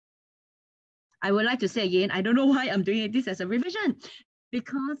I would like to say again, I don't know why I'm doing this as a revision,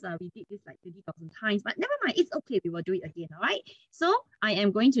 because we did this like 30,000 times, but never mind, it's okay, we will do it again, all right? So I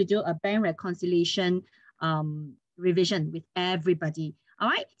am going to do a bank reconciliation revision with everybody, all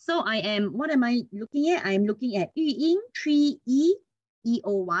right? So what am I looking at? I'm looking at Yu Ying 3E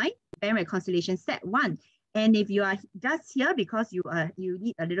EOY, bank reconciliation set 1. And if you are just here because you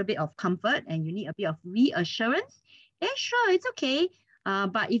need a little bit of comfort and you need a bit of reassurance, then sure, it's okay.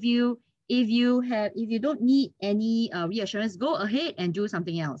 But if you don't need any reassurance, go ahead and do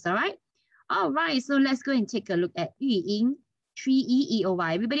something else. All right. All right. So let's go and take a look at Yu Ying 3E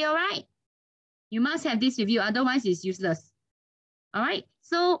EOY. Everybody, all right? You must have this with you, otherwise it's useless. All right.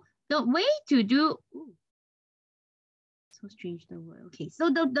 So the way to do. Ooh, so strange the word. Okay. So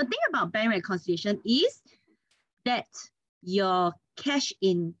the thing about bank reconciliation is that your cash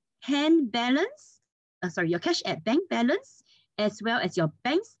in hand balance, your cash at bank balance, as well as your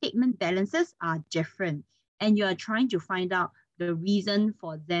bank statement balances are different. And you are trying to find out the reason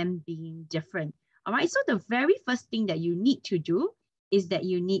for them being different. All right, so the very first thing that you need to do is that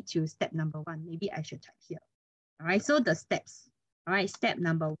you need to, step number 1, maybe I should type here. All right, so the steps. All right, step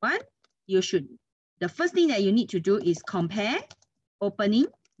number 1, the first thing that you need to do is compare opening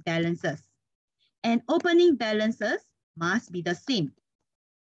balances. And opening balances must be the same.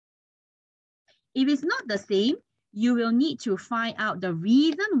 If it's not the same, you will need to find out the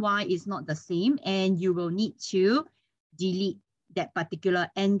reason why it's not the same, and you will need to delete that particular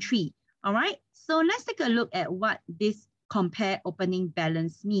entry. All right, so let's take a look at what this compare opening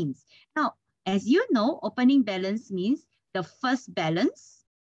balance means. Now, as you know, opening balance means the first balance,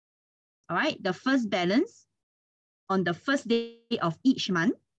 all right, the first balance on the first day of each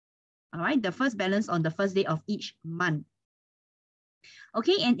month. All right, the first balance on the first day of each month.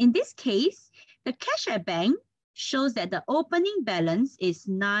 Okay, and in this case, the cash at bank shows that the opening balance is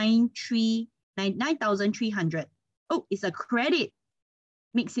 9,300. Oh, it's a credit.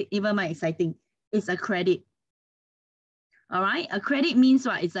 Makes it even more exciting. It's a credit. All right, a credit means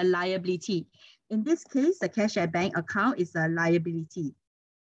what? It's a liability. In this case, the cash at bank account is a liability.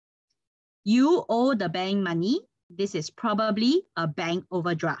 You owe the bank money. This is probably a bank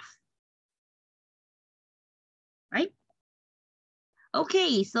overdraft. Right?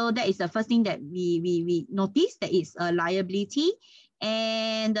 Okay, so that is the first thing that we notice, that it's a liability,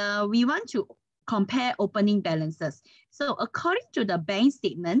 and we want to compare opening balances. So according to the bank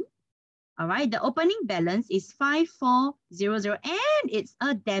statement, all right, the opening balance is 5400 and it's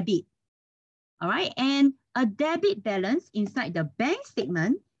a debit. All right, and a debit balance inside the bank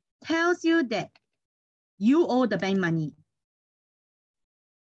statement tells you that you owe the bank money.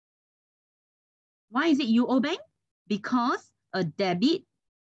 Why is it you owe bank? Because a debit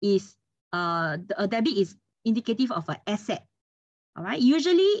is indicative of an asset. All right.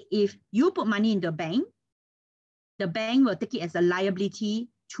 Usually, if you put money in the bank will take it as a liability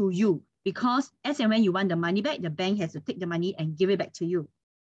to you, because as and when you want the money back, the bank has to take the money and give it back to you.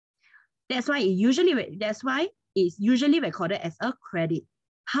 That's why it's usually recorded as a credit.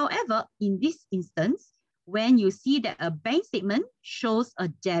 However, in this instance, when you see that a bank statement shows a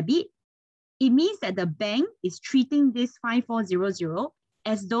debit, it means that the bank is treating this 5400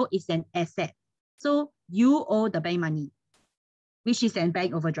 as though it's an asset. So you owe the bank money, which is a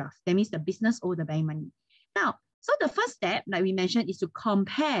bank overdraft. That means the business owe the bank money. Now, so the first step, like we mentioned, is to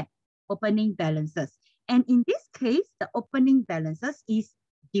compare opening balances. And in this case, the opening balances is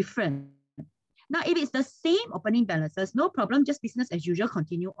different. Now, if it's the same opening balances, no problem, just business as usual,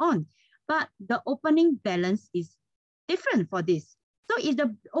 continue on. But the opening balance is different for this. So if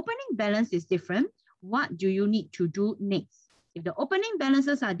the opening balance is different, what do you need to do next? If the opening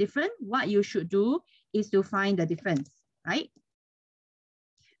balances are different, what you should do is to find the difference, right?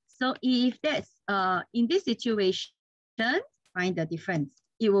 So if that's in this situation, find the difference.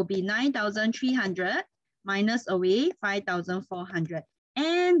 It will be 9,300 minus away 5,400.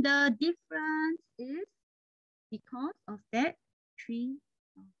 And the difference is because of that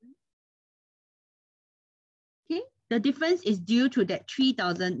 3,000. Okay, the difference is due to that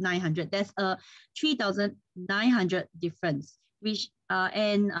 3,900. There's a 3,900 difference, which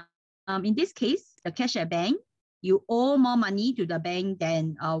in this case, the cash at bank, you owe more money to the bank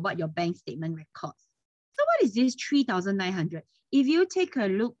than what your bank statement records. So what is this 3,900? If you take a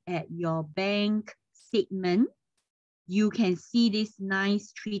look at your bank statement, you can see this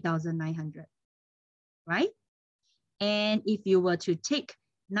nice 3,900, right? And if you were to take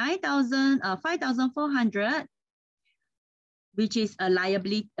 5,400, which is a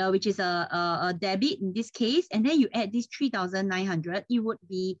liability, which is a debit in this case, and then you add this 3,900, it would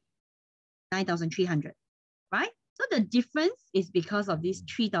be 9,300, right? So the difference is because of this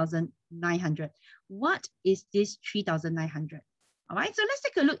 3,900. What is this 3,900? All right, so let's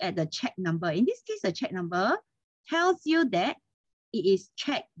take a look at the check number. In this case, the check number tells you that it is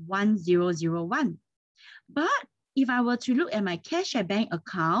check 1001. But if I were to look at my cash at bank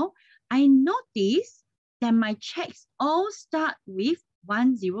account, I notice that my checks all start with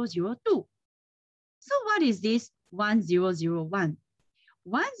 1002. So what is this 1001?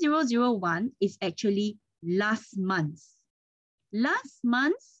 1001 is actually last month's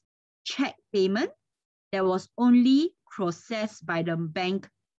check payment that was only processed by the bank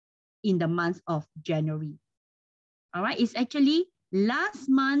in the month of January. All right, it's actually last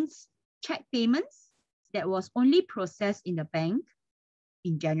month's check payments that was only processed in the bank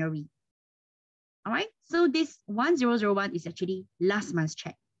in January. All right, so this 1001 is actually last month's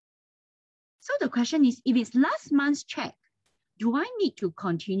check. So the question is, if it's last month's check, do I need to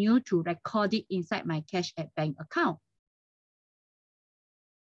continue to record it inside my cash at bank account?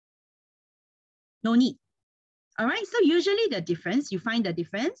 No need. All right, so usually the difference, you find the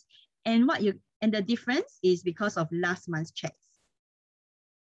difference, and the difference is because of last month's checks.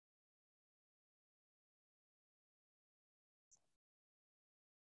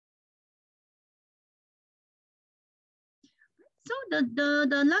 So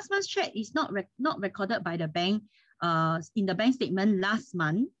the last month's check is not recorded by the bank in the bank statement last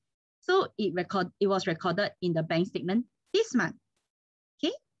month. So it was recorded in the bank statement this month.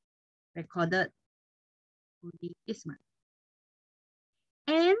 Okay, recorded only this month.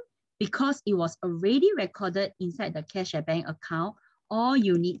 And because it was already recorded inside the cash at bank account, all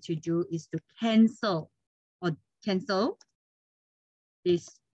you need to do is to cancel this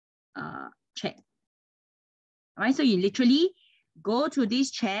check. All right, so you literally go to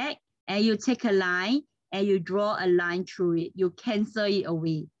this check and you take a line and you draw a line through it. You cancel it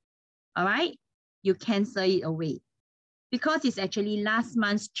away. All right, you cancel it away because it's actually last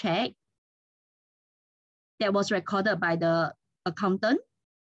month's check that was recorded by the accountant,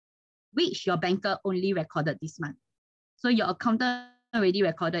 which your banker only recorded this month. So your accountant already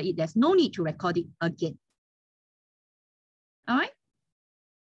recorded it. There's no need to record it again. All right.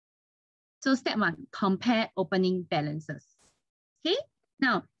 So step 1, compare opening balances. Okay.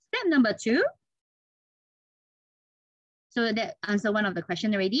 Now, step number 2. So that answer one of the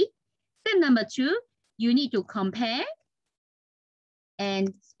question already. Step number 2, you need to compare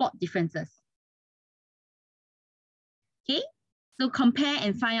and spot differences. Okay. So compare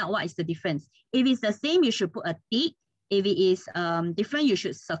and find out what is the difference. If it's the same, you should put a tick. If it is different, you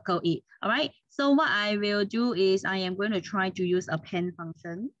should circle it. All right. So what I will do is I am going to try to use a pen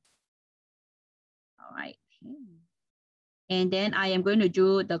function. All right. And then I am going to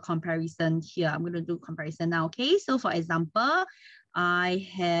do the comparison here. I'm going to do comparison now. Okay. So for example, I'm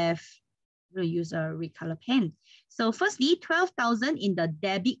going to use a red color pen. So firstly, 12,000 in the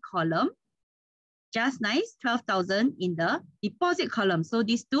debit column. Just nice, 12,000 in the deposit column. So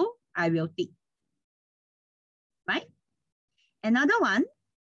these two, I will tick. Right? Another one,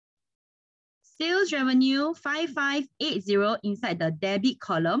 sales revenue 5580 inside the debit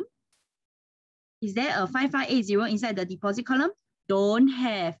column. Is there a 5580 inside the deposit column? Don't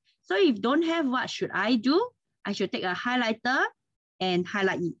have. So if don't have, what should I do? I should take a highlighter and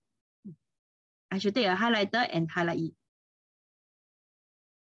highlight it. I should take a highlighter and highlight it.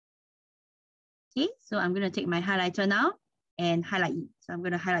 Okay, so I'm going to take my highlighter now and highlight it. So I'm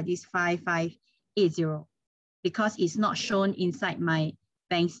going to highlight this 5580 because it's not shown inside my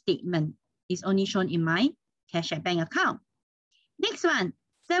bank statement. It's only shown in my cash at bank account. Next one,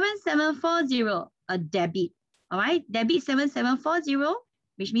 7740, a debit. All right, debit 7740,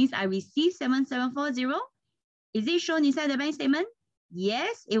 which means I received 7740. Is it shown inside the bank statement?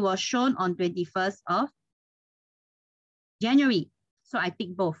 Yes, it was shown on 21st of January. So I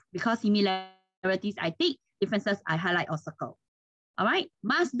tick both because similarities I tick, differences I highlight or circle. All right,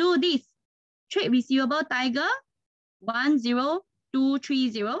 must do this. Trade receivable Tiger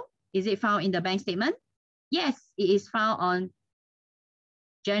 10230. Is it found in the bank statement? Yes, it is found on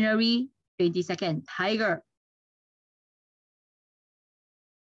January 22nd, Tiger.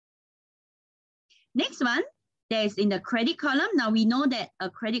 Next one, there is in the credit column. Now we know that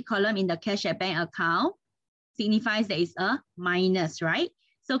a credit column in the cash at bank account signifies there is a minus, right?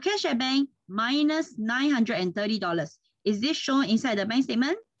 So cash at bank minus $930. Is this shown inside the bank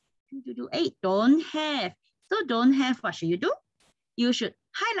statement? 228, don't have. So don't have, what should you do? You should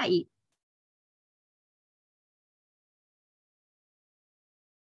highlight it.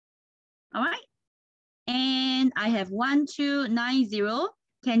 All right. And I have 1290.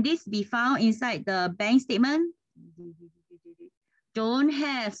 Can this be found inside the bank statement? Don't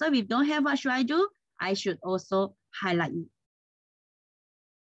have. So if don't have, what should I do? I should also highlight it.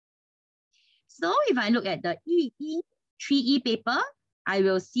 So if I look at the 3E paper, I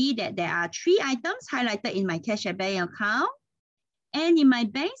will see that there are 3 items highlighted in my cash at bank account. And in my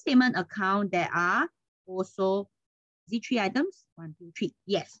bank statement account, there are also, is it 3 items? 1, 2, 3.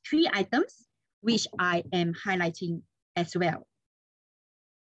 Yes, 3 items, which I am highlighting as well.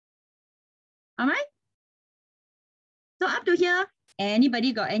 All right. So up to here,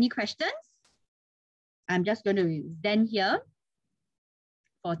 anybody got any questions? I'm just going to stand here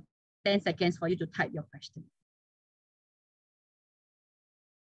for 10 seconds for you to type your question.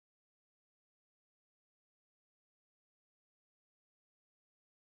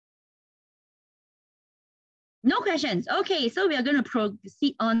 No questions. Okay, so we are going to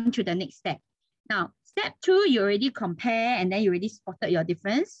proceed on to the next step. Now, step 2, you already compare and then you already spotted your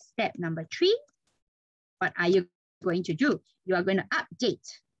difference. Step number 3, what are you going to do? You are going to update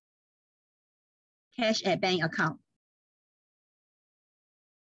cash at bank account.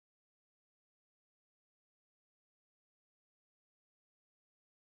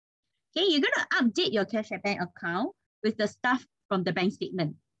 Okay, you're going to update your cash at bank account with the stuff from the bank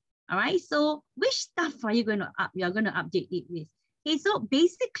statement. All right, so which stuff are you going to you're going to update it with? Okay, so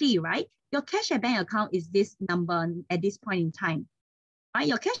basically, right, your cash at bank account is this number at this point in time. Right,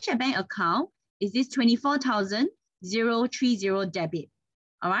 your cash at bank account is this 24,030 debit.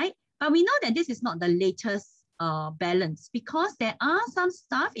 All right, but we know that this is not the latest balance because there are some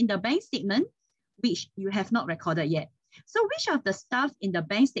stuff in the bank statement which you have not recorded yet. So which of the stuff in the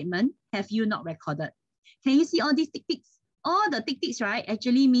bank statement have you not recorded? Can you see all these tick ticks? All the tick ticks, right,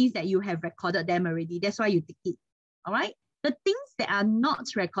 actually means that you have recorded them already. That's why you tick it. All right. The things that are not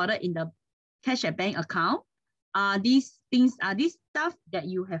recorded in the cash at bank account are these things, are these stuff that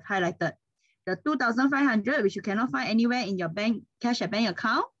you have highlighted. The 2,500, which you cannot find anywhere in your bank cash at bank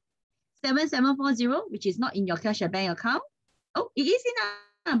account. 7740, which is not in your cash at bank account. Oh, it is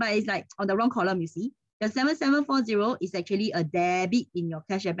in, but it's like on the wrong column, you see. The 7740 is actually a debit in your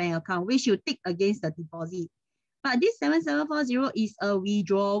cash at bank account, which you tick against the deposit. But this 7740 is a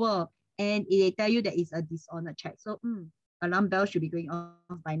withdrawal, and it tell you that it's a dishonored check. So alarm bell should be going off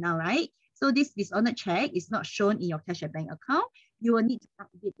by now, right? So this dishonored check is not shown in your cash at bank account. You will need to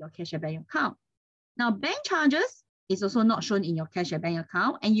update your cash at bank account. Now, bank charges is also not shown in your cash at bank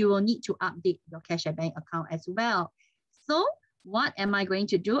account, and you will need to update your cash at bank account as well. So what am I going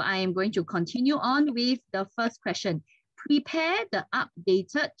to do? I am going to continue on with the first question. Prepare the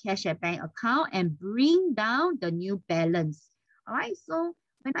updated cash at bank account and bring down the new balance. All right, so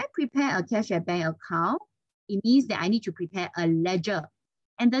when I prepare a cash at bank account, it means that I need to prepare a ledger.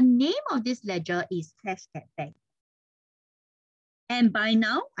 And the name of this ledger is cash at bank. And by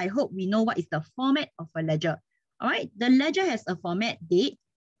now, I hope we know what is the format of a ledger. All right, the ledger has a format: date,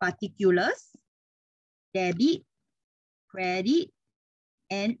 particulars, debit, credit,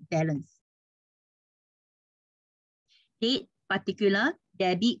 and balance. Date, particular,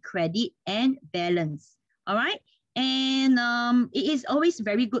 debit, credit, and balance. All right. And it is always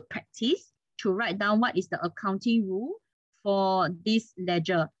very good practice to write down what is the accounting rule for this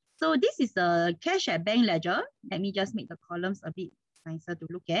ledger. So this is a cash at bank ledger. Let me just make the columns a bit nicer to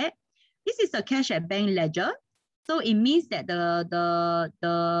look at. This is a cash at bank ledger. So it means that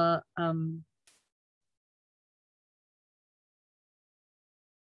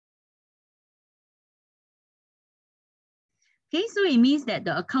okay, so it means that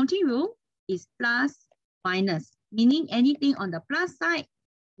the accounting rule is plus minus, meaning anything on the plus side,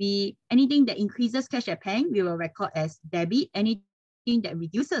 anything that increases cash at bank, we will record as debit. Anything that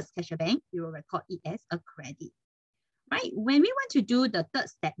reduces cash at bank, we will record it as a credit. Right? When we want to do the third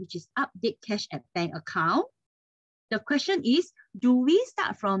step, which is update cash at bank account, the question is, do we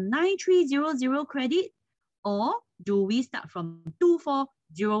start from 9300 credit or do we start from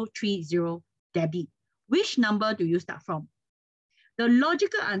 24030 debit? Which number do you start from? The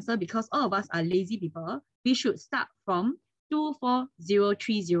logical answer, because all of us are lazy people, we should start from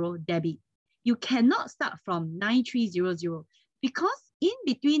 24030 debit. You cannot start from 9300 because in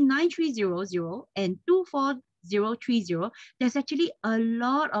between 9300 and 24030, there's actually a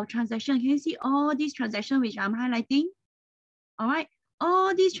lot of transactions. Can you see all these transactions which I'm highlighting? All right,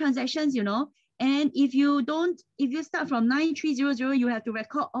 all these transactions, you know, and if you start from 9300, you have to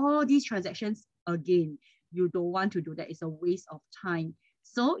record all these transactions again. You don't want to do that. It's a waste of time.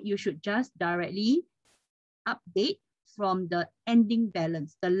 So you should just directly update from the ending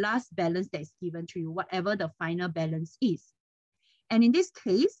balance, the last balance that is given to you, whatever the final balance is. And in this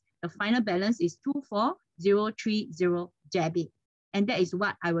case, the final balance is 24030 debit. And that is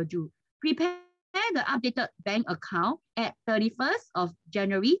what I will do. Prepare the updated bank account at 31st of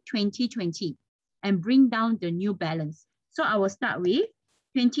January 2020. and bring down the new balance. So I will start with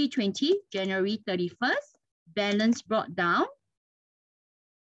 2020, January 31st, balance brought down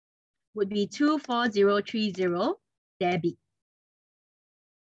would be 24030 debit.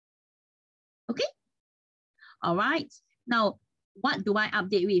 Okay? All right. Now, what do I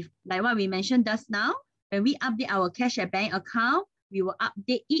update with? Like what we mentioned just now, when we update our cash at bank account, we will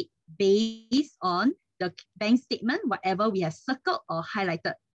update it based on the bank statement, whatever we have circled or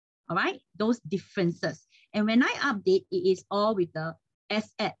highlighted. All right, those differences. And when I update, it is all with the as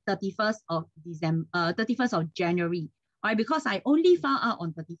at 31st of December, 31st of January. All right, because I only found out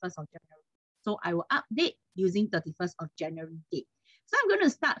on 31st of January. So I will update using 31st of January date. So I'm going to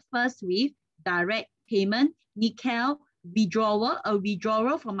start first with direct payment, nickel, withdrawal, a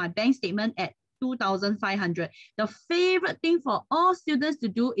withdrawal from my bank statement at 2,500. The favorite thing for all students to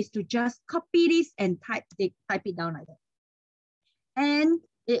do is to just copy this and type it down like that. And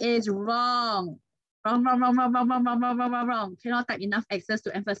it is wrong. Wrong. Cannot type enough X's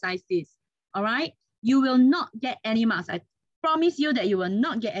to emphasize this. All right. You will not get any marks. I promise you that you will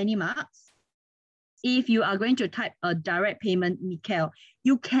not get any marks if you are going to type a direct payment nickel.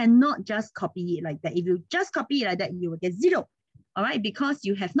 You cannot just copy it like that. If you just copy it like that, you will get 0. All right, because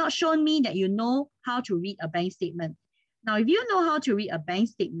you have not shown me that you know how to read a bank statement. Now, if you know how to read a bank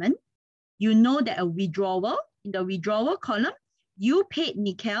statement, you know that a withdrawal, in the withdrawal column, you paid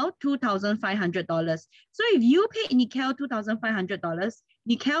nickel $2,500. So if you paid nickel $2,500,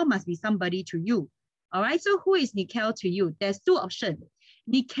 nickel must be somebody to you. All right, so who is nickel to you? There's 2 options.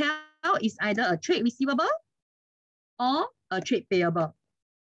 Nickel is either a trade receivable or a trade payable.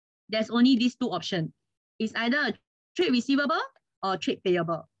 There's only these 2 options. It's either a trade receivable or trade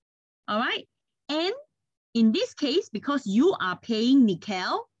payable. All right. And in this case, because you are paying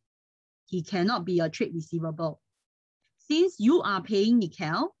nickel, he cannot be a trade receivable. Since you are paying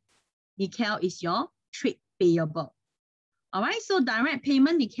nickel, nickel is your trade payable. All right. So direct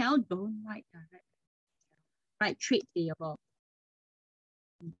payment nickel, don't write direct. Write trade payable.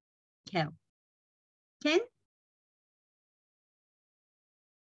 Nickel. Can?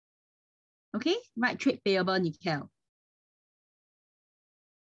 Okay. Write trade payable nickel.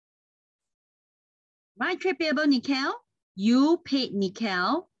 Right, trade payable nickel, you paid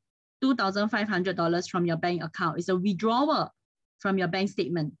nickel $2,500 from your bank account. It's a withdrawal from your bank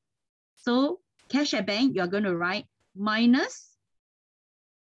statement. So cash at bank, you're going to write minus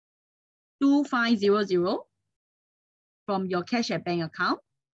 2,500 from your cash at bank account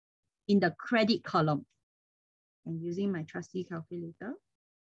in the credit column. I'm using my trusty calculator.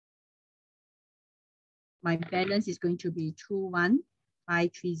 My balance is going to be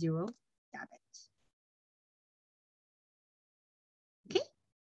 21530 debit. Okay,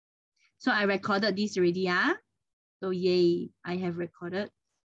 so I recorded this already. So yay, I have recorded.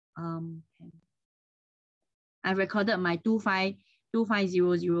 I recorded my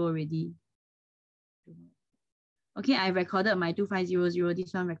 2500 already. Okay, I recorded my 2500.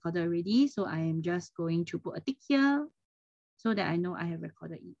 This one recorded already. So I am just going to put a tick here so that I know I have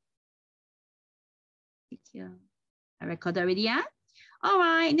recorded it. Tick here. I recorded already. All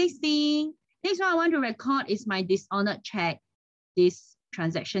right, next thing. Next one I want to record is my dishonored check. This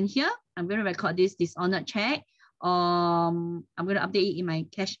transaction here. I'm going to record this dishonored check. I'm going to update it in my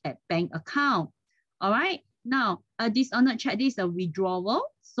cash at bank account. All right. Now, a dishonored check, this is a withdrawal.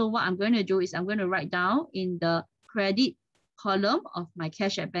 So what I'm going to do is I'm going to write down in the credit column of my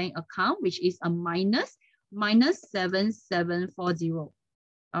cash at bank account, which is a minus 7740. All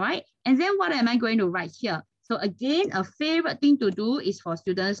right. And then what am I going to write here? So again, a favorite thing to do is for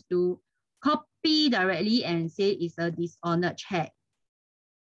students to copy directly and say it's a dishonored check.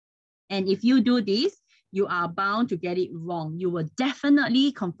 And if you do this, you are bound to get it wrong. You will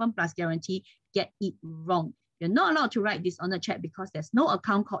definitely, confirm plus guarantee, get it wrong. You're not allowed to write dishonored check because there's no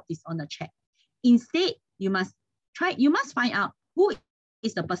account called dishonored check. Instead, you must find out who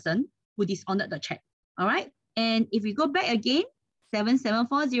is the person who dishonored the check. All right. And if we go back again,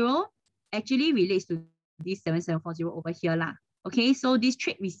 7740 actually relates to this 7740 over here lah. Okay, so this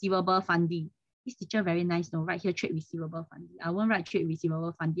trade receivable funding. This teacher very nice, no? Right here, trade receivable funding. I won't write trade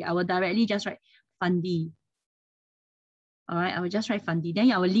receivable funding. I will directly just write funding. All right, I will just write funding.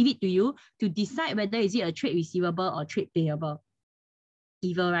 Then I will leave it to you to decide whether is it a trade receivable or trade payable.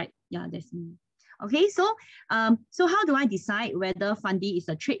 Evil, right? Yeah, that's me. Okay, so how do I decide whether funding is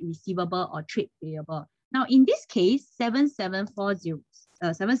a trade receivable or trade payable? Now, in this case, 7740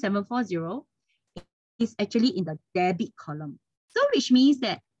 is actually in the debit column. So which means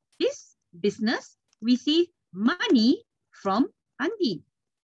that this business receive money from funding.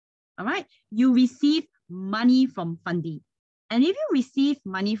 All right, you receive money from funding. And if you receive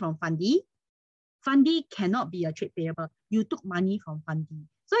money from funding, Fundee cannot be a trade payable. You took money from fundee.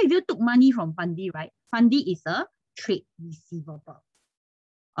 So if you took money from fundee, right, fundee is a trade receivable.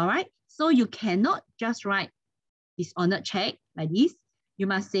 All right, so you cannot just write dishonored check like this. You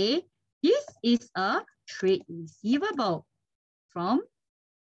must say, this is a trade receivable from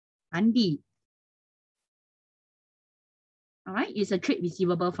fundee. All right, it's a trade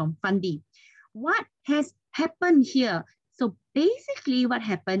receivable from fundee. What has happened here? So basically what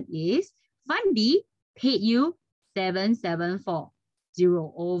happened is fundee paid you 7740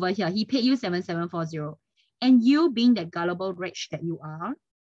 over here. He paid you 7740. And you, being the gullible wretch that you are,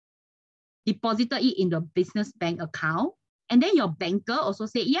 deposited it in the business bank account. And then your banker also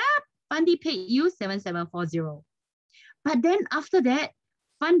said, yeah, fundee paid you 7740. But then after that,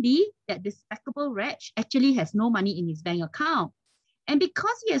 fundee, that despicable wretch, actually has no money in his bank account. And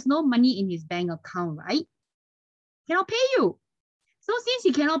because he has no money in his bank account, right, cannot pay you. So since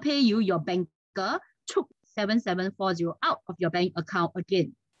he cannot pay you, your banker took 7740 out of your bank account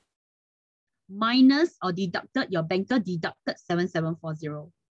again. Minus or deducted, your banker deducted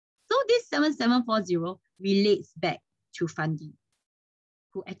 7740. So this 7740 relates back to fundee,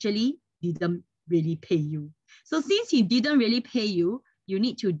 who actually didn't really pay you. So since he didn't really pay you, you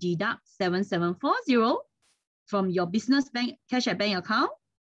need to deduct 7740 from your business bank, cash at bank account.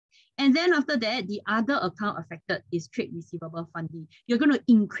 And then after that, the other account affected is trade receivable fundee. You're going to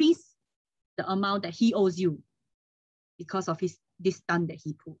increase the amount that he owes you because of this stunt that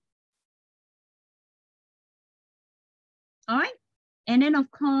he pulled. All right. And then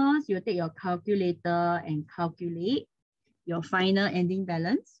of course, you take your calculator and calculate your final ending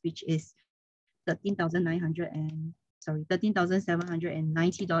balance, which is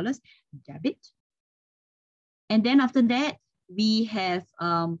 $13,790 debit. And then after that, we have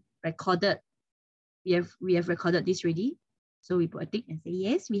recorded. We have recorded this already. So we put a tick and say,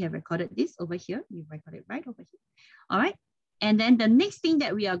 yes, we have recorded this over here. We recorded right over here. All right. And then the next thing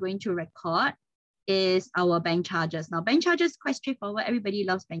that we are going to record is our bank charges. Now, bank charges, quite straightforward. Everybody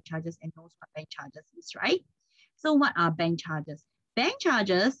loves bank charges and knows what bank charges is, right? So what are bank charges? Bank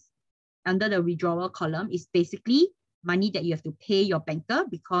charges under the withdrawal column is basically money that you have to pay your banker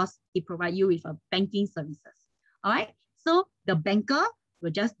because he provides you with a banking services. All right. So the banker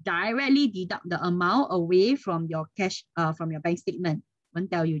will just directly deduct the amount away from your cash, from your bank statement. Won't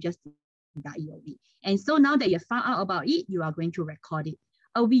tell you, just deduct it away. And so now that you found out about it, you are going to record it.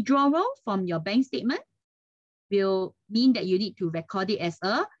 A withdrawal from your bank statement will mean that you need to record it as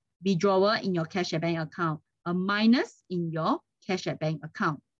a withdrawal in your cash at bank account, a minus in your cash at bank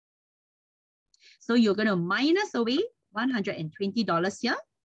account. So you're going to minus away $120 here.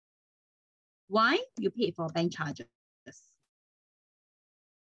 Why? You paid for bank charges.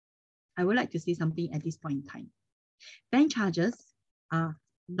 I would like to say something at this point in time. Bank charges are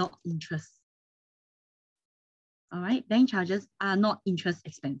not interest. All right, bank charges are not interest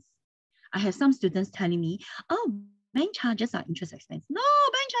expense. I have some students telling me, oh, bank charges are interest expense. No,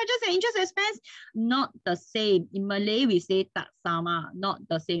 bank charges are interest expense. Not the same. In Malay, we say tak sama, not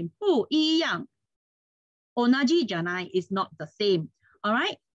the same. 不一样. Onaji janai is not the same. All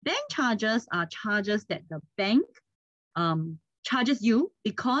right, bank charges are charges that the bank charges you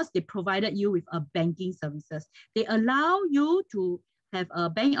because they provided you with a banking services. They allow you to have a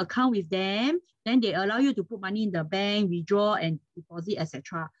bank account with them. Then they allow you to put money in the bank, withdraw and deposit,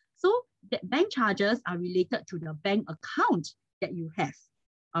 etc. So the bank charges are related to the bank account that you have.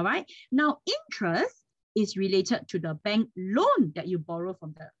 All right. Now, interest is related to the bank loan that you borrow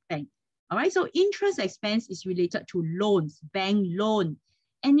from the bank. All right. So interest expense is related to loans, bank loan.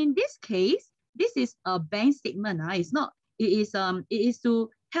 And in this case, this is a bank statement. It's not. It is to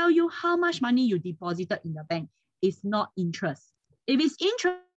tell you how much money you deposited in the bank. It's not interest. If it's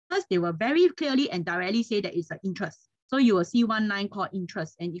interest, they will very clearly and directly say that it's an interest. So you will see one line called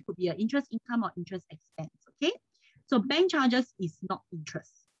interest, and it could be an interest income or interest expense, okay? So bank charges is not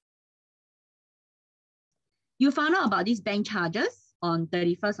interest. You found out about these bank charges on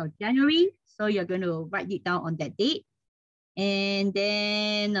 31st of January. So you're going to write it down on that date. And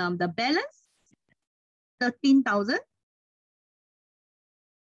then the balance,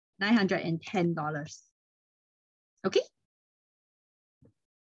 $13,910. Okay?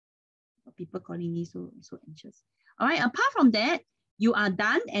 People calling me so anxious. All right, apart from that, you are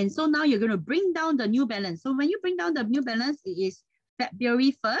done. And so now you're going to bring down the new balance. So when you bring down the new balance, it is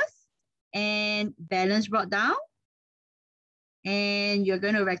February 1st and balance brought down. And you're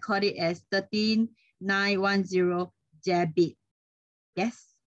going to record it as 13,910 debit. Yes.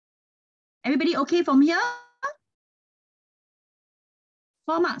 Everybody okay from here?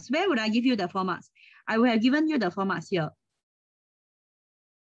 4 marks. Where would I give you the 4 marks? I would have given you the 4 marks here.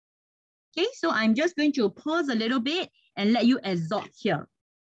 Okay, so I'm just going to pause a little bit and let you absorb here.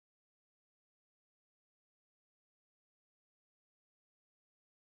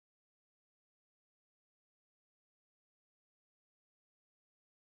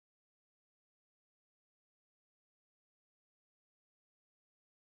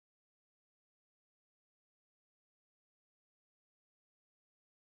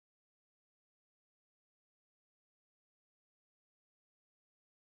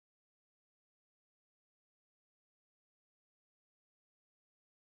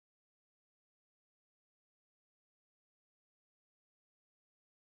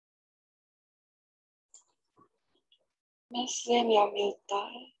 Miss Lim, you're muted.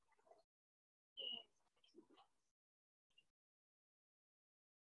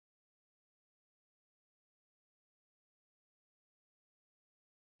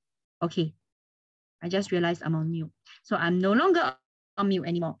 Okay, I just realized I'm on mute. So I'm no longer on mute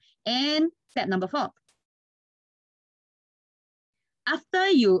anymore. And step number 4. After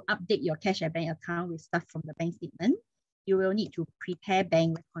you update your cash at bank account with stuff from the bank statement, you will need to prepare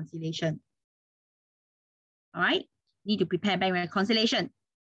bank reconciliation. All right, need to prepare bank reconciliation.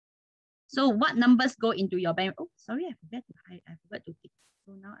 So what numbers go into your bank? Oh, sorry, I forgot to tick.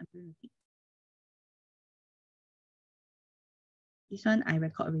 So now I'm going to tick. This one I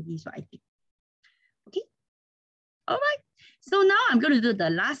record already, so I tick. Okay. All right. So now I'm going to do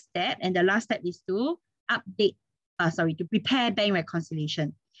the last step, and the last step is to to prepare bank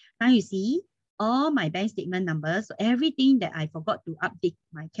reconciliation. Now you see all my bank statement numbers, so everything that I forgot to update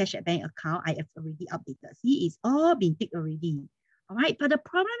my cash at bank account, I have already updated. See, it's all been ticked already. All right, but the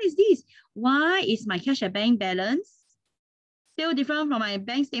problem is this: why is my cash at bank balance still different from my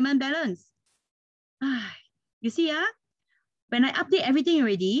bank statement balance? You see, when I update everything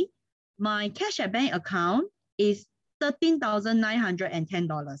already, my cash at bank account is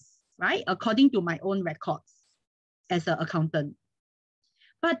 $13,910, right? According to my own records as an accountant.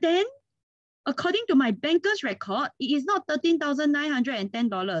 But then, according to my banker's record, it is not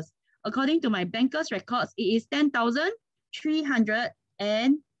 $13,910. According to my banker's records, it is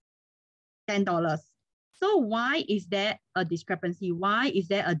 $10,310. So why is there a discrepancy? Why is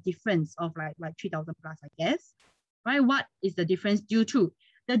there a difference of like 3,000 plus, I guess? Right? What is the difference due to?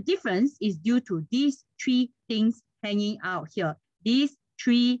 The difference is due to these 3 things hanging out here. These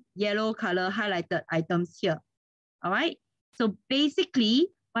 3 yellow color highlighted items here. All right. So basically,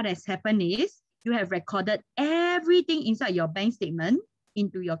 what has happened is you have recorded everything inside your bank statement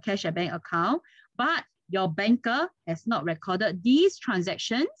into your cash at bank account, but your banker has not recorded these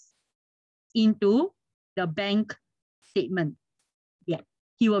transactions into the bank statement yet.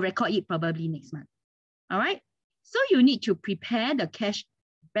 He will record it probably next month. All right. So you need to prepare the cash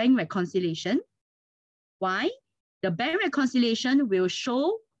bank reconciliation. Why? The bank reconciliation will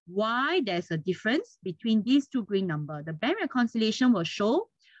show why there's a difference between these 2 green numbers. The bank reconciliation will show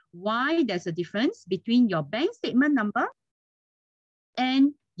why there's a difference between your bank statement number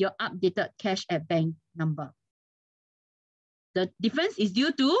and your updated cash at bank number. The difference is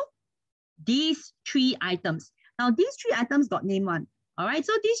due to these 3 items. Now, these 3 items got name one. All right,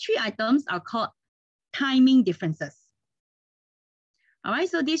 so these 3 items are called timing differences. All right,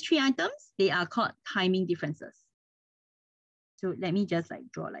 so these 3 items, they are called timing differences. So let me just like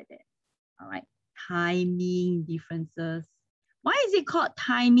draw like that. All right, timing differences. Why is it called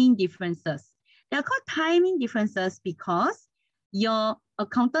timing differences? They're called timing differences because your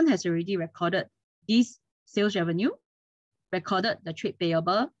accountant has already recorded this sales revenue, recorded the trade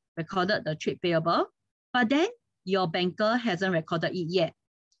payable, but then your banker hasn't recorded it yet.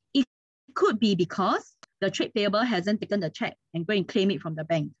 It could be because the trade payable hasn't taken the check and go and claim it from the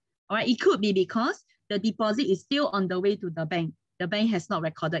bank. All right, it could be because the deposit is still on the way to the bank. The bank has not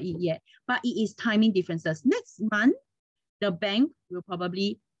recorded it yet, but it is timing differences. Next month, the bank will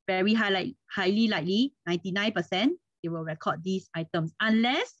probably highly likely, 99%, they will record these items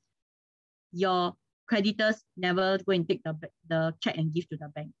unless your creditors never go and take the check and give to the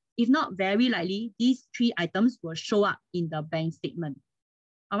bank. If not, very likely, these 3 items will show up in the bank statement.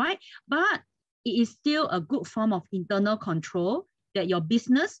 All right, but it is still a good form of internal control that your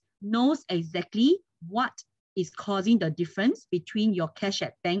business knows exactly what is causing the difference between your cash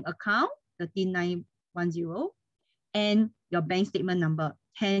at bank account, 13910, and your bank statement number,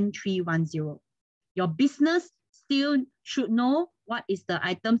 10310. Your business still should know what is the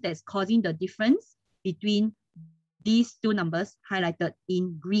items that's causing the difference between these 2 numbers highlighted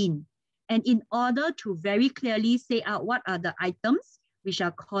in green. And in order to very clearly say out what are the items which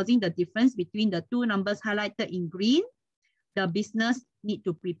are causing the difference between the 2 numbers highlighted in green, the business need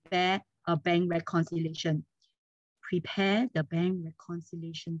to prepare a bank reconciliation. Prepare the bank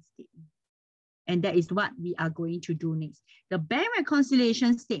reconciliation statement. And that is what we are going to do next. The bank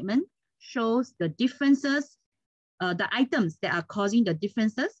reconciliation statement shows the differences, the items that are causing the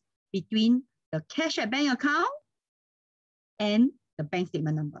differences between the cash at bank account and the bank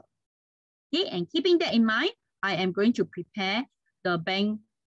statement number. Okay, and keeping that in mind, I am going to prepare the bank,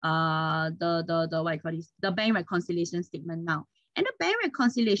 the bank reconciliation statement now. And the bank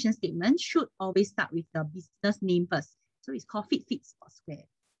reconciliation statement should always start with the business name first. So it's called Fit for Square.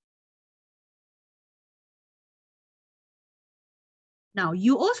 Now,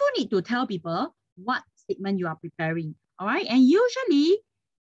 you also need to tell people what statement you are preparing, all right? And usually,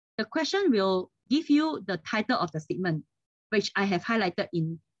 the question will give you the title of the statement, which I have highlighted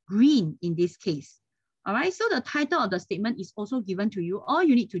in green in this case, all right? So the title of the statement is also given to you. All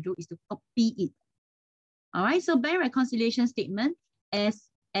you need to do is to copy it, all right? So bank reconciliation statement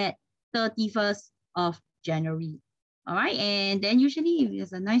as at 31st of January, all right? And then usually, if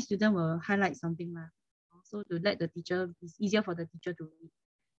there's a nice student, will highlight something. So to let the teacher, it's easier for the teacher to read.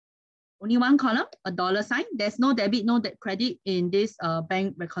 Only one column, a dollar sign. There's no debit, no credit in this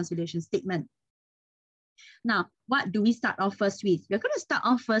bank reconciliation statement. Now, what do we start off first with? We're going to start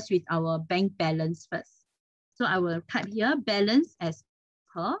off first with our bank balance first. So I will type here, balance as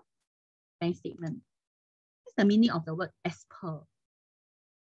per bank statement. What's the meaning of the word as per?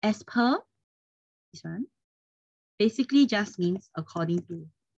 As per, this one, basically just means according to.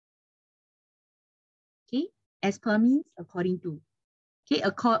 Okay, as per means according to. Okay,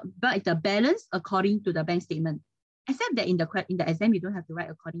 but the balance according to the bank statement. Except that in the exam, you don't have to write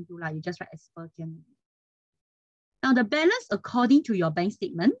according to, you just write as per can. Now the balance according to your bank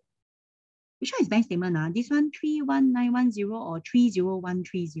statement. Which one is bank statement? This one 31910 or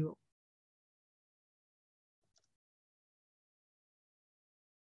 30130.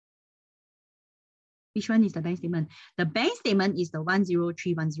 Which one is the bank statement? The bank statement is the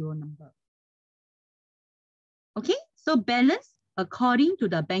 10310 number. Okay, so balance according to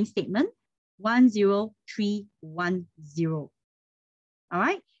the bank statement, 10310. All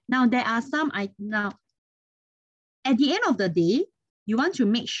right, now there are some, now at the end of the day, you want to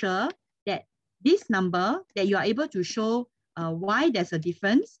make sure that this number, that you are able to show why there's a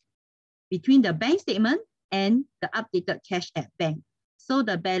difference between the bank statement and the updated cash at bank. So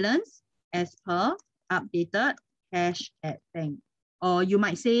the balance as per updated cash at bank, or you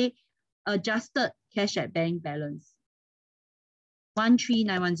might say adjusted cash at bank balance,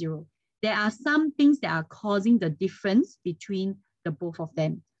 13910. There are some things that are causing the difference between the both of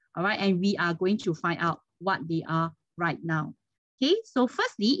them. All right, and we are going to find out what they are right now. Okay, so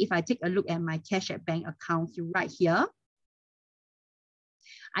firstly, if I take a look at my cash at bank account right here,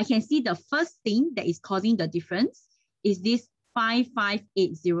 I can see the first thing that is causing the difference is this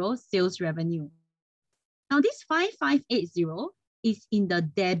 5580 sales revenue. Now this 5580 is in the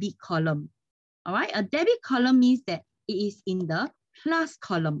debit column. All right, a debit column means that it is in the plus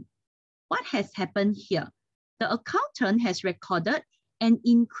column. What has happened here? The accountant has recorded an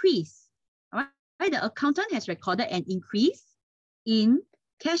increase. All right, the accountant has recorded an increase in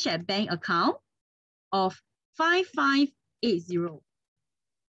cash at bank account of 5580.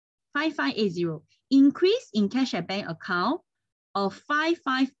 5580. Increase in cash at bank account of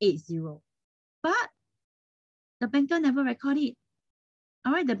 5580. But the banker never recorded it.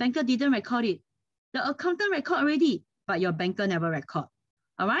 All right, the banker didn't record it. The accountant record already, but your banker never record.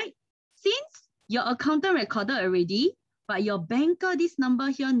 All right, since your accountant recorded already, but your banker, this number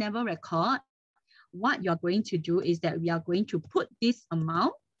here never record, what you're going to do is that we are going to put this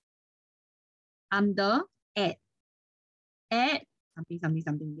amount under add. Add something, something,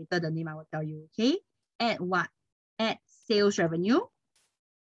 something. Later the name I will tell you, okay? Add what? Add sales revenue.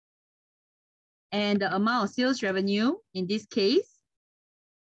 And the amount of sales revenue in this case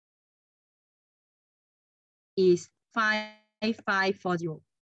is 5540.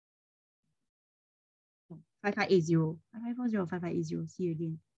 5580. 5540 or 5580. See you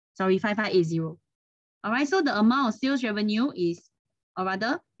again. Sorry, 5580. All right, so the amount of sales revenue is, or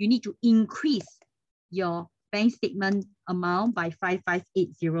rather, you need to increase your bank statement amount by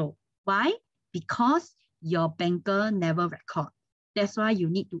 5580. Why? Because your banker never record. That's why you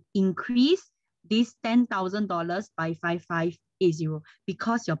need to increase this $10,000 by 5580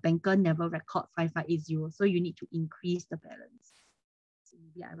 because your banker never record 5580. So you need to increase the balance. So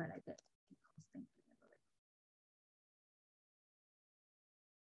maybe I write like that.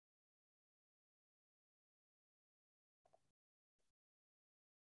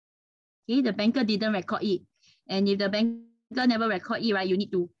 Okay, the banker didn't record it. And if the banker never record it, right, you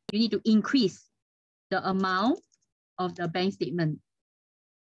need to increase the amount of the bank statement.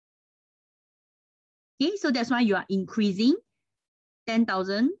 Okay, so that's why you are increasing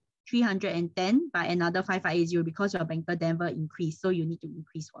 10,000 310 by another 5580 because your banker never increased. So you need to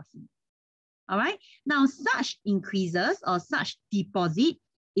increase for him. All right. Now, such increases or such deposit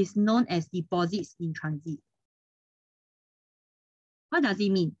is known as deposits in transit. What does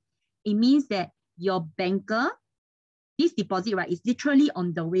it mean? It means that your banker, this deposit, right, is literally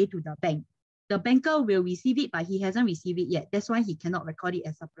on the way to the bank. The banker will receive it, but he hasn't received it yet. That's why he cannot record it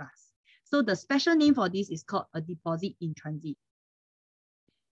as surplus. So the special name for this is called a deposit in transit.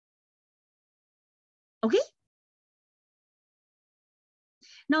 Okay?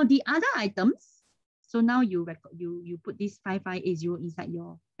 Now the other items, so now you put this 5580 inside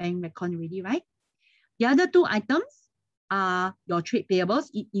your bank record already, right? The other two items are your trade payables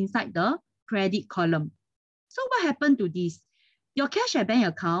inside the credit column. So what happened to this? Your cash at bank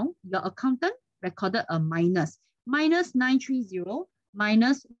account, your accountant recorded a minus 930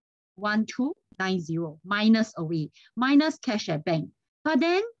 minus 1290 minus away, minus cash at bank. But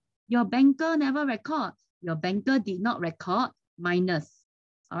then your banker never record. Your banker did not record minus.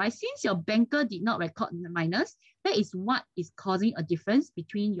 All right, since your banker did not record minus, that is what is causing a difference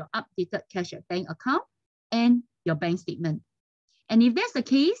between your updated cash at bank account and your bank statement. And if that's the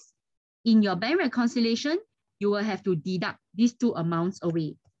case, in your bank reconciliation, you will have to deduct these two amounts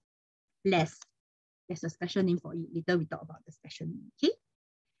away. Less. There's a special name for it. Later we talk about the special name. Okay.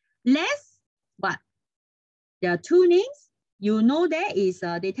 Less what? There are two names. You know there is,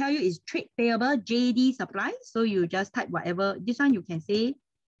 they tell you is trade payable JD supply. So you just type whatever. This one you can say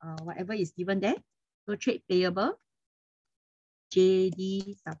whatever is given there. So trade payable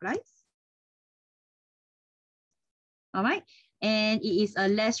JD supplies. All right. And it is a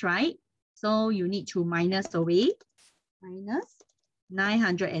less, right? So you need to minus away. Minus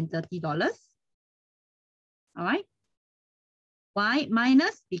 $930. All right. Why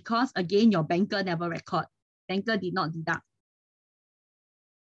minus? Because again, your banker never record. Banker did not deduct.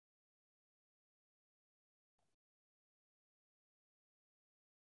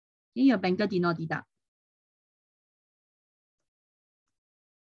 Okay, your banker did not deduct.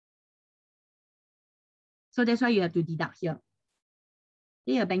 So that's why you have to deduct here.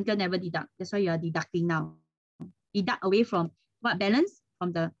 Okay, your banker never deduct. That's why you are deducting now. Deduct away from what balance?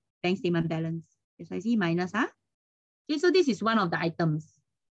 From the bank statement balance. That's why I see minus, huh? Okay, so this is one of the items.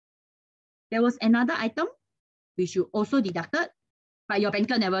 There was another item which you also deducted, but your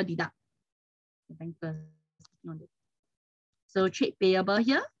banker never deduct. The banker. So trade payable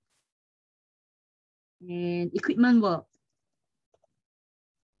here. And equipment work.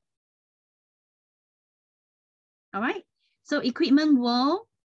 All right. So equipment work,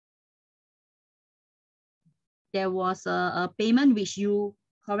 there was a payment which you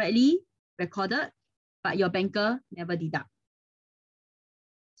correctly recorded, but your banker never deduct.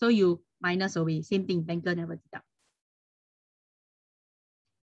 So you minus away. Same thing, banker never deduct.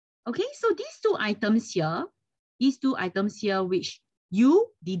 Okay, so these two items here which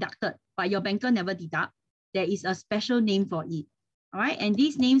you deducted, but your banker never deduct, there is a special name for it. All right, and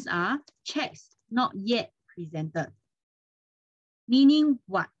these names are checks not yet presented. Meaning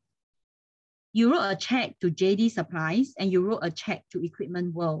what? You wrote a check to JD Supplies and you wrote a check to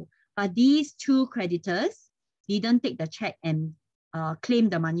Equipment World, but these two creditors didn't take the check and claim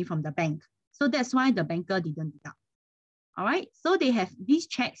the money from the bank. So that's why the banker didn't deduct. All right, so these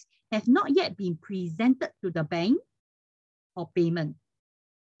checks have not yet been presented to the bank for payment.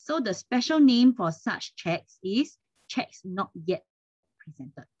 So the special name for such checks is checks not yet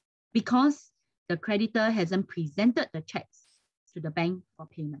presented because the creditor hasn't presented the checks to the bank for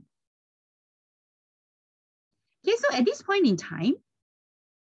payment. Okay, so at this point in time,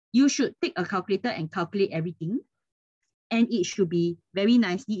 you should take a calculator and calculate everything. And it should be very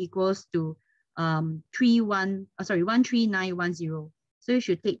nicely equals to 13910. So you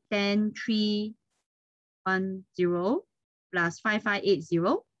should take 10310 plus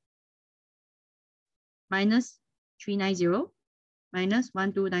 5580 minus 390 minus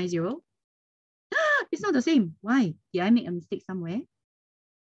 1290. It's not the same. Why? Did I make a mistake somewhere?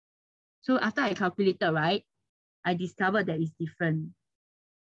 So after I calculated, right, I discovered that it's different.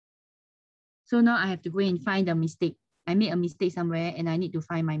 So now I have to go and find the mistake. I made a mistake somewhere and I need to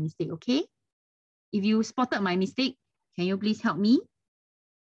find my mistake, okay? If you spotted my mistake, can you please help me?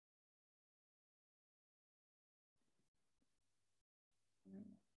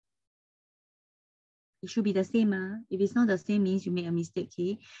 It should be the same. If it's not the same, means you made a mistake,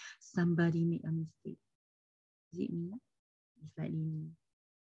 okay? Somebody made a mistake. Is it me? It's likely me.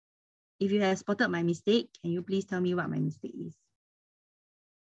 If you have spotted my mistake, can you please tell me what my mistake is?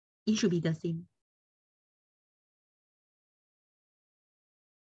 It should be the same.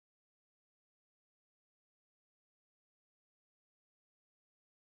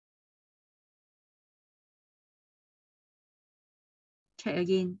 check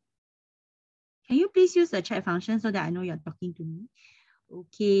again. Can you please use the chat function so that I know you're talking to me?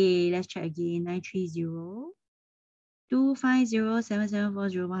 Okay, let's check again. 930 250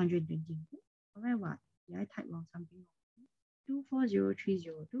 7740 120. Alright, what? Did I type wrong something?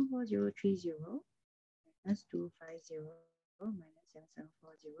 24030 24030 minus 250 minus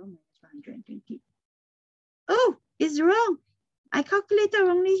 7740 minus 120. Oh, it's wrong. I calculated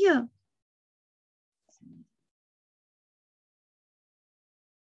wrongly here.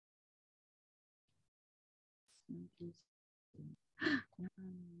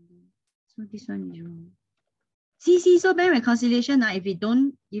 So this one is wrong. See, so bank reconciliation, if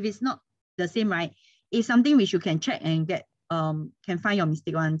it's not the same, right? It's something which you can check and get can find your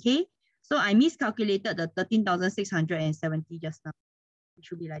mistake on, okay? So I miscalculated the 13,670 just now. It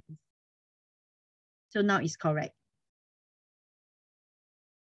should be like this. So now it's correct.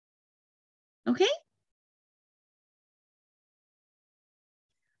 Okay?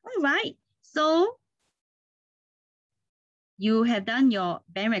 All right. So you have done your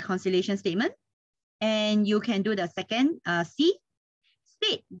bank reconciliation statement, and you can do the second C.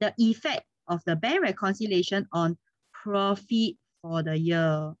 State the effect of the bank reconciliation on profit for the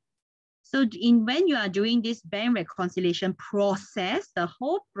year. So when you are doing this bank reconciliation process, the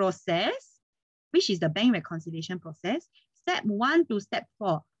whole process, which is the bank reconciliation process, step 1 to step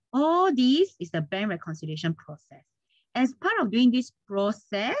 4, all this is the bank reconciliation process. As part of doing this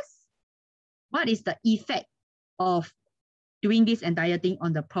process, what is the effect of doing this entire thing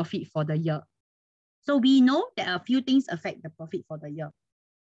on the profit for the year? So we know that a few things affect the profit for the year,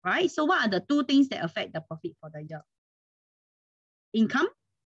 right? So what are the 2 things that affect the profit for the year? Income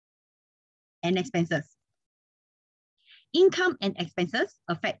and expenses. Income and expenses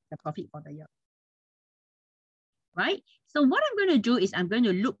affect the profit for the year, right? So what I'm going to do is I'm going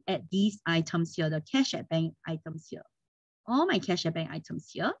to look at these items here, the cash at bank items here, all my cash at bank items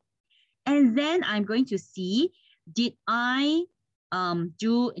here, and then I'm going to see, is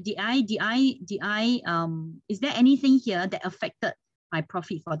there anything here that affected my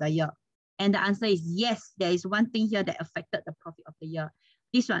profit for the year? And the answer is yes, there is one thing here that affected the profit of the year.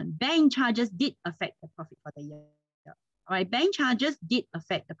 This one, bank charges did affect the profit for the year. All right, bank charges did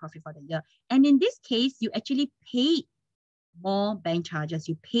affect the profit for the year. And in this case, you actually paid more bank charges.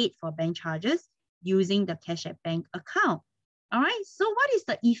 You paid for bank charges using the cash at bank account. All right, so what is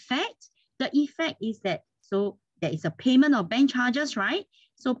the effect? The effect is that, so there is a payment of bank charges, right?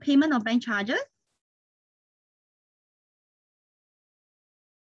 So payment of bank charges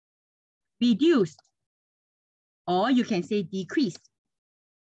reduced, or you can say decreased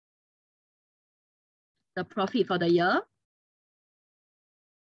the profit for the year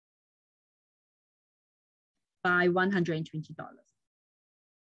by $120.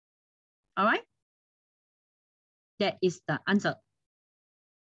 All right, that is the answer.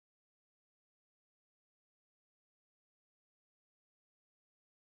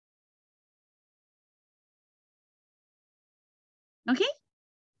 Okay.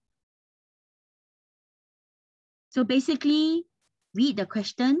 So basically, read the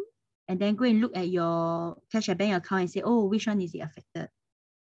question and then go and look at your cash at bank account and say, oh, which one is it affected?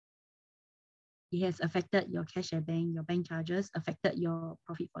 It has affected your cash at bank, your bank charges, affected your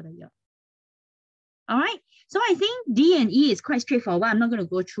profit for the year. All right. So I think D and E is quite straightforward. I'm not going to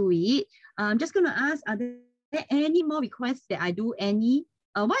go through it. I'm just going to ask, are there any more requests that I do any?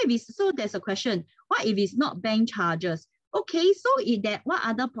 What if it's, so there's a question, what if it's not bank charges? Okay, so what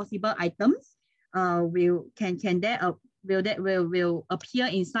other possible items will appear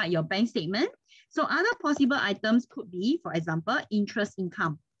inside your bank statement? So other possible items could be, for example, interest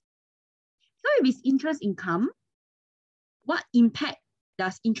income. So if it's interest income, what impact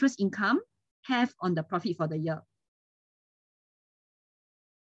does interest income have on the profit for the year?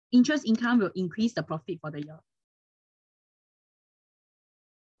 Interest income will increase the profit for the year.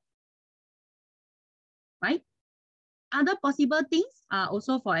 Right? Other possible things are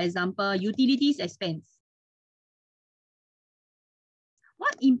also, for example, utilities expense.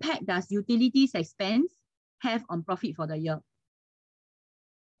 What impact does utilities expense have on profit for the year?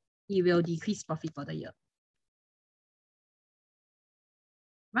 It will decrease profit for the year.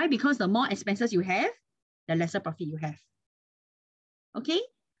 Right? Because the more expenses you have, the lesser profit you have. Okay?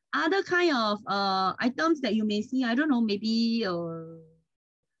 Other kind of items that you may see, I don't know, maybe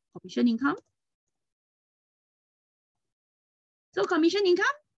commission income. So commission income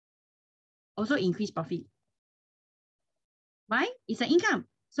also increase profit. Right? It's an income.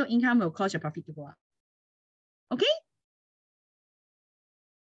 So income will cause your profit to go up. Okay?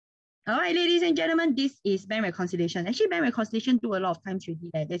 All right, ladies and gentlemen, this is bank reconciliation. Actually, bank reconciliation do a lot of times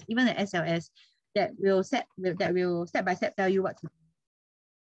already. There's even an SLS that will step by step tell you what to do.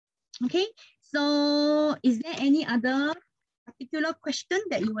 Okay, so is there any other particular question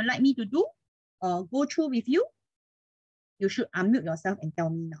that you would like me to do or go through with you? You should unmute yourself and tell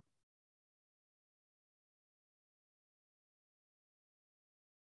me now.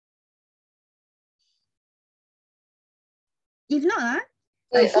 If not,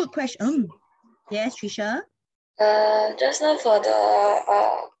 a good question. Yes, Trisha. Just now for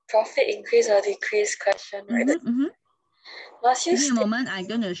the profit increase or decrease question, right? Must you Give me a moment. I'm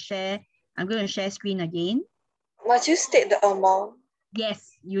going to share screen again. Must you state the amount?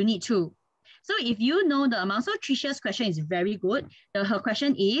 Yes, you need to. So if you know the amount, so Trisha's question is very good. Her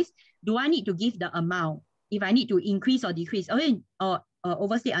question is, do I need to give the amount if I need to increase or decrease or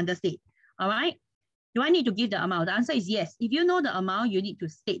overstate, understate? All right. Do I need to give the amount? The answer is yes. If you know the amount, you need to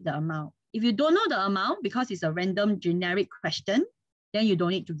state the amount. If you don't know the amount, because it's a random generic question, then you don't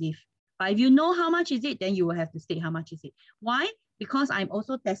need to give. But if you know how much is it, then you will have to state how much is it. Why? Because I'm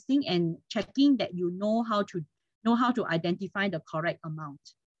also testing and checking that you know how to identify the correct amount.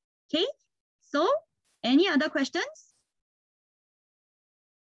 Okay, so any other questions?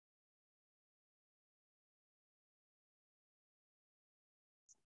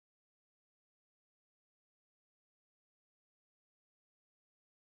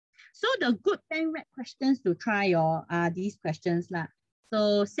 So the good bank rec questions to try are these questions lah.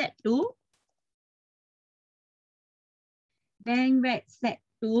 So set 2, bank rec set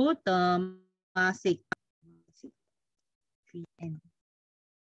 2, Temasek 3N.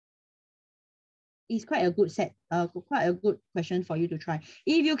 It's quite a good set, quite a good question for you to try.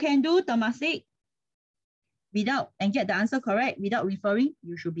 If you can do Temasek and get the answer correct without referring,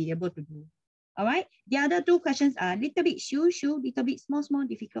 you should be able to do. All right. The other 2 questions are little bit little bit small,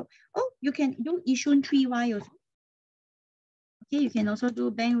 difficult. Oh, you can do Yishun 3Y also. Okay, you can also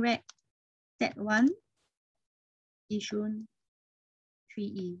do bank rec set 1, Yishun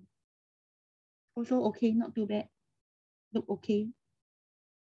 3E. Also okay, not too bad. Look okay.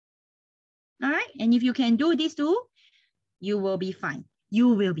 All right. And if you can do these 2, you will be fine. You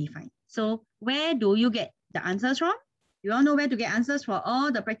will be fine. So where do you get the answers from? You all know where to get answers for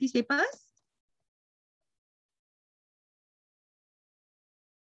all the practice papers?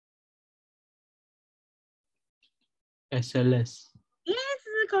 SLS. Yes,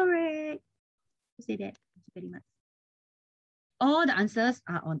 correct. Say that. Thank you very much. All the answers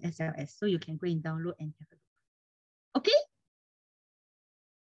are on SLS, so you can go and download and have a look. Okay?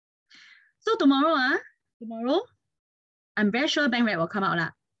 So tomorrow, I'm very sure bank rec will come out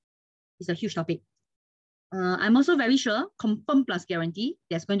lah. It's a huge topic. I'm also very sure, confirm plus guarantee,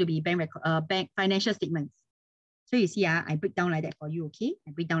 there's going to be bank financial statements. So you see, I break down like that for you, okay?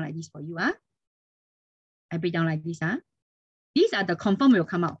 I break down like this for you. I break down like this. These are the confirm will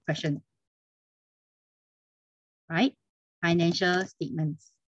come out question. Right? Financial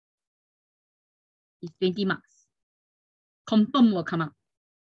statements. It's 20 marks. Confirm will come out.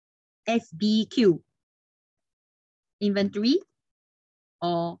 SBQ. Inventory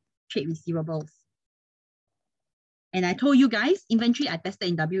or trade receivables. And I told you guys, inventory I tested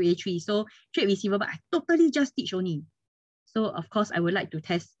in WA3. So trade receivable, I totally just teach only. So of course, I would like to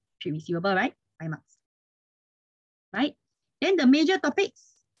test trade receivable, right? 5 marks. Right? Then the major topics,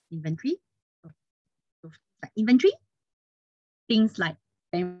 inventory. Like inventory, things like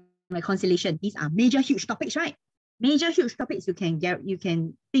reconciliation. These are major, huge topics, right? Major, huge topics you can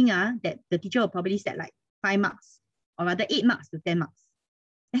think that the teacher will probably set like 5 marks, or rather 8 marks to 10 marks.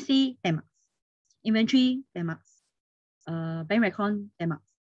 Let's say 10 marks. Inventory, 10 marks. Bank recon, 10 marks.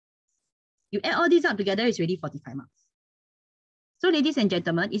 You add all these up together, it's already 45 marks. So ladies and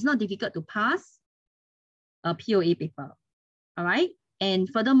gentlemen, it's not difficult to pass a POA paper. All right. And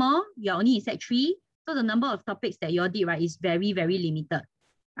furthermore, you're only in set 3. So the number of topics that you all did, right, is very, very limited.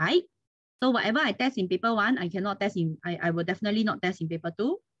 Right? So whatever I test in paper 1, I will definitely not test in paper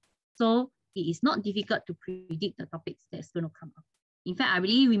 2. So it is not difficult to predict the topics that's going to come up. In fact, I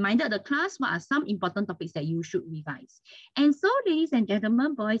really reminded the class what are some important topics that you should revise. And so, ladies and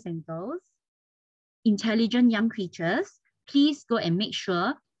gentlemen, boys and girls, intelligent young creatures, please go and make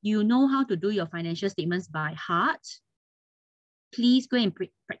sure you know how to do your financial statements by heart. Please go and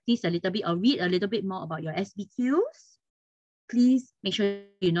practice a little bit or read a little bit more about your SBQs. Please make sure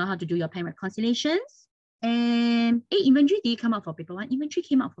you know how to do your bank reconciliations. And inventory, did it come out for paper 1? Inventory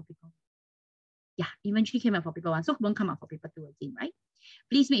came out for paper 1. Yeah, inventory came out for paper 1, so it won't come out for paper 2 again, right?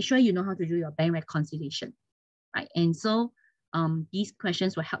 Please make sure you know how to do your bank reconciliation, right? And so these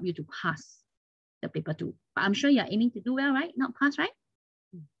questions will help you to pass the paper 2. But I'm sure you're aiming to do well, right? Not pass, right?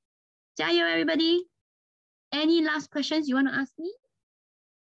 加油, everybody. Any last questions you want to ask me?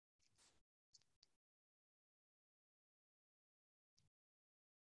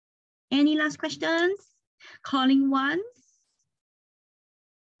 Any last questions? Calling once?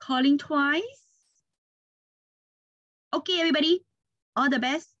 Calling twice? Okay, everybody. All the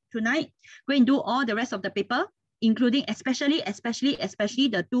best tonight. Go and do all the rest of the paper, including especially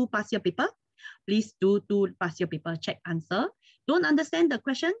the 2 past year paper. Please do 2 past year paper, check answer. Don't understand the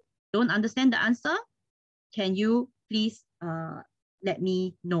question, don't understand the answer, can you please let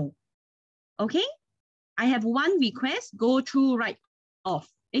me know? Okay? I have one request, go through write off.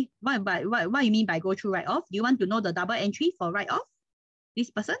 What you mean by go through write off? Do you want to know the double entry for write off? This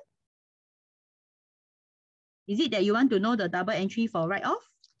person? Is it that you want to know the double entry for write off?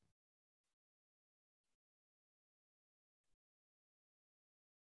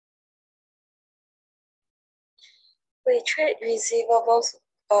 Wait, trade receivables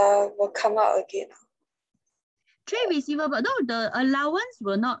will come out again. Trade receivable, no, the allowance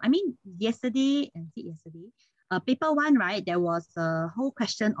will not. I mean, yesterday, paper 1, right, there was a whole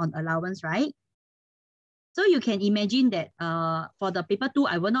question on allowance, right? So you can imagine that for the paper 2,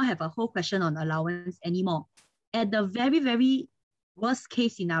 I will not have a whole question on allowance anymore. At the very, very worst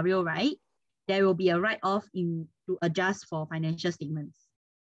case scenario, right, there will be a write-off to adjust for financial statements.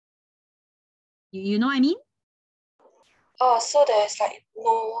 You know what I mean? Oh, so there's like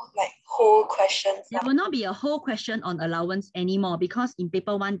no like whole questions. There will not be a whole question on allowance anymore because in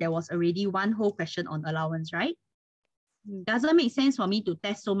paper 1, there was already one whole question on allowance, right? Doesn't make sense for me to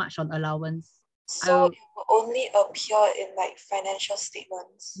test so much on allowance. So it will only appear in like financial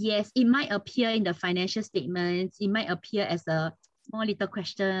statements. Yes, it might appear in the financial statements. It might appear as a small little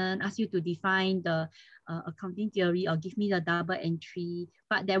question, ask you to define the accounting theory or give me the double entry,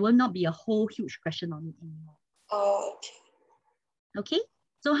 but there will not be a whole huge question on it anymore. Oh, okay. Okay,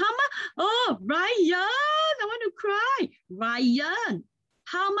 so how much? Oh, Ryan, I want to cry. Ryan,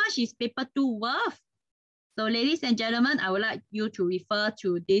 how much is paper 2 worth? So ladies and gentlemen, I would like you to refer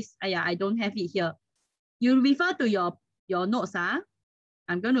to this. I don't have it here. You refer to your notes.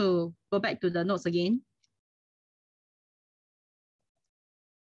 I'm going to go back to the notes again.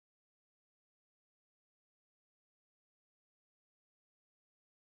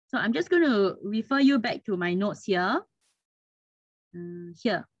 So I'm just going to refer you back to my notes here.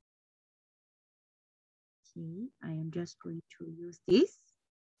 Here. Okay, I am just going to use this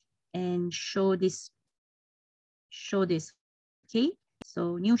and show this. Okay,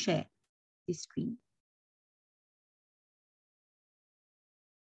 so new share this screen.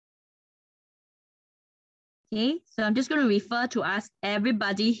 Okay, so I'm just going to refer to us,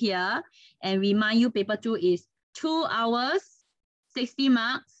 everybody here, and remind you paper 2 is 2 hours, 60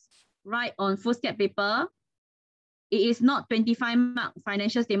 marks, right on foolscap paper. It is not 25 marks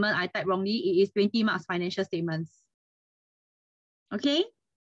financial statement. I typed wrongly. It is 20 marks financial statements. Okay,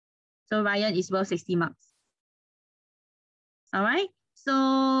 so Ryan is worth 60 marks. All right.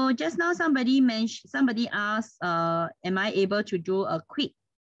 So just now somebody asked, am I able to do a quick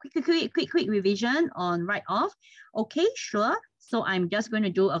revision on write-off? Okay, sure. So I'm just going to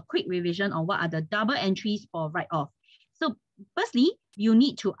do a quick revision on what are the double entries for write-off. So firstly, you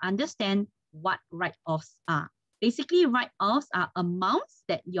need to understand what write-offs are. Basically, write-offs are amounts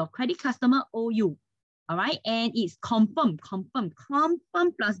that your credit customer owe you. All right, and it's confirmed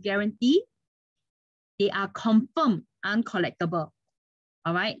plus guarantee. They are confirmed uncollectible.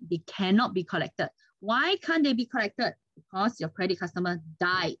 All right, they cannot be collected. Why can't they be collected? Because your credit customer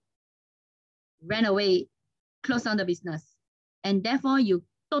died, ran away, closed down the business, and therefore you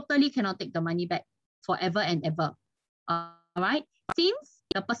totally cannot take the money back forever and ever. All right, since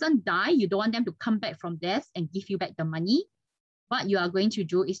the person died, you don't want them to come back from death and give you back the money. What you are going to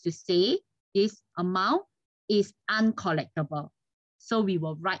do is to say this amount is uncollectible. So we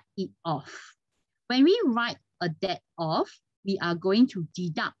will write it off. When we write a debt off, we are going to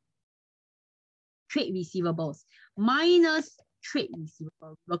deduct trade receivables minus trade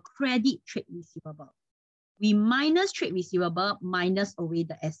receivable, we'll credit trade receivable. We minus trade receivable, minus away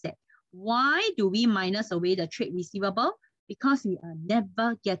the asset. Why do we minus away the trade receivable? Because we are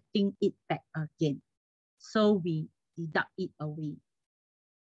never getting it back again. So we deduct it away.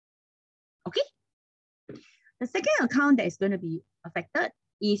 Okay? The second account that is going to be affected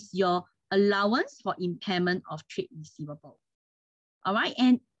is your allowance for impairment of trade receivable. All right,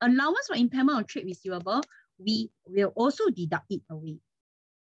 and allowance for impairment of trade receivable, we will also deduct it away.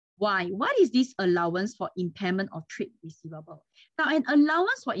 Why? What is this allowance for impairment of trade receivable? Now, an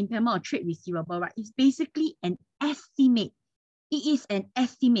allowance for impairment of trade receivable, right, is basically an estimate. It is an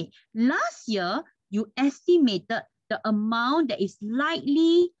estimate. Last year, you estimated the amount that is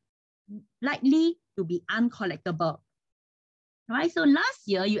likely to be uncollectible. Right? So last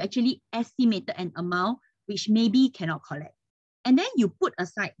year, you actually estimated an amount which maybe cannot collect. And then you put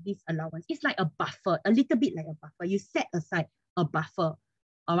aside this allowance. It's like a buffer, a little bit like a buffer. You set aside a buffer,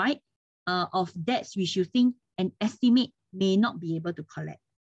 all right, of debts which you think an estimate may not be able to collect,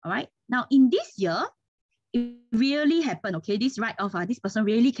 all right? Now, in this year, it really happened, okay? This write-off, this person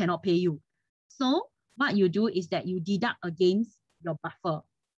really cannot pay you. So what you do is that you deduct against your buffer,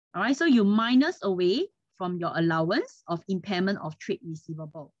 all right? So you minus away from your allowance of impairment of trade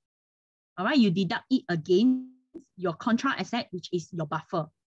receivable, all right? You deduct it against your contra asset, which is your buffer.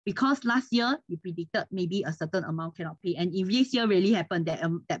 Because last year, you predicted maybe a certain amount cannot pay. And if this year really happened,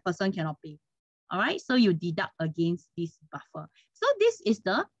 that person cannot pay. All right, so you deduct against this buffer. So this is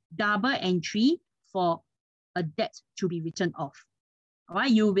the double entry for a debt to be written off. All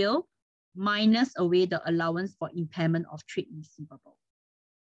right, you will minus away the allowance for impairment of trade receivable.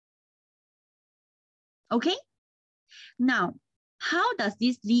 Okay, now, how does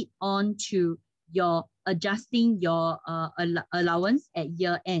this lead on to your adjusting your allowance at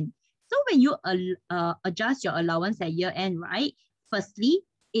year end? So when you adjust your allowance at year end, right? Firstly,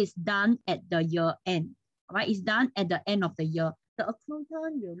 it's done at the year end, right? It's done at the end of the year. The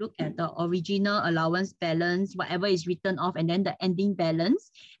accountant will look at the original allowance balance, whatever is written off, and then the ending balance,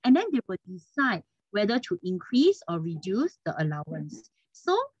 and then they will decide whether to increase or reduce the allowance.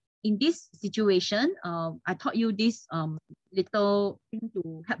 So in this situation, I taught you this little thing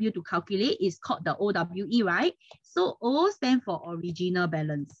to help you to calculate. It's called the OWE, right? So O stands for original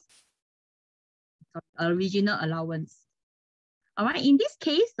balance, original allowance. All right, in this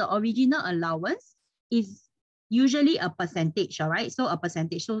case, the original allowance is usually a percentage, all right? So a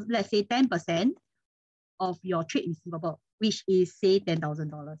percentage, so let's say 10% of your trade receivable, which is say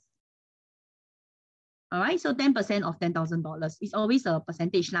 $10,000. All right, so 10% of $10,000 is always a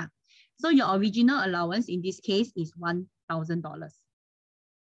percentage lah. So your original allowance in this case is $1,000.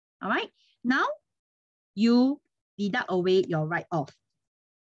 All right, now you deduct away your write-off.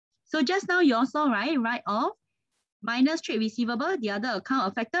 So just now you also write-off minus trade receivable, the other account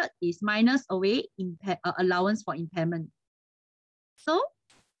affected is minus away allowance for impairment. So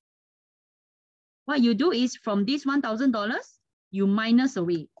what you do is from this $1,000, you minus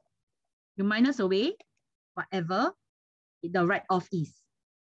away. You minus away whatever the write-off is.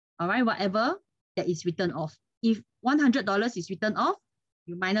 All right, whatever that is written off. If $100 is written off,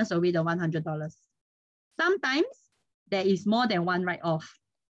 you minus away the $100. Sometimes there is more than one write-off.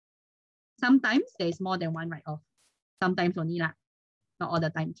 Sometimes there is more than one write-off. Sometimes only lah, not all the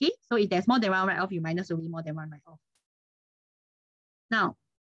time. Okay, so if there's more than one write-off, you minus away more than one write-off. Now,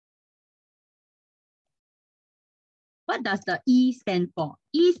 what does the E stand for?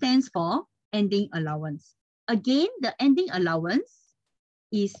 E stands for ending allowance. Again, the ending allowance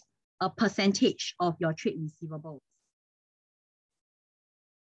is a percentage of your trade receivables.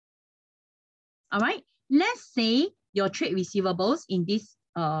 All right, let's say your trade receivables in this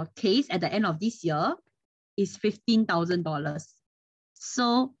case at the end of this year is $15,000.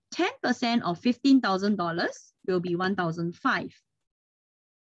 So 10% of $15,000 will be $1,500,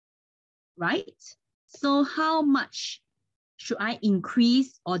 right? So how much should I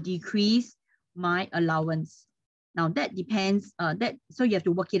increase or decrease my allowance? Now that depends, so you have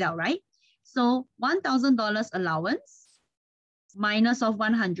to work it out, right? So $1,000 allowance minus of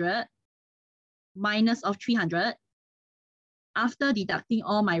 100 minus of 300. After deducting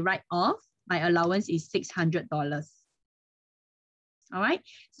all my write-off, my allowance is $600. All right,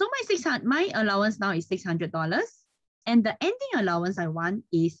 so my allowance now is $600, and the ending allowance I want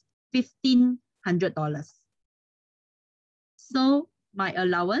is $1,500. So my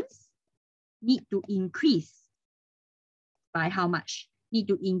allowance need to increase by how much? Need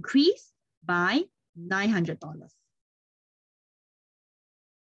to increase by $900.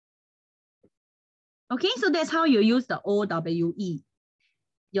 Okay, so that's how you use the OWE.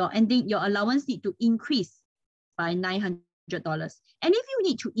 Your allowance need to increase by $900. And if you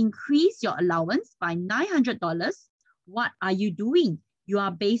need to increase your allowance by $900, what are you doing? You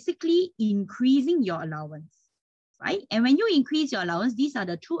are basically increasing your allowance, right? And when you increase your allowance, these are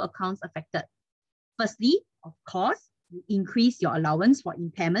the two accounts affected. Firstly, of course, you increase your allowance for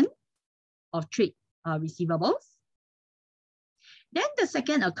impairment of trade receivables. Then the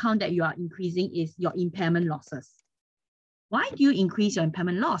second account that you are increasing is your impairment losses. Why do you increase your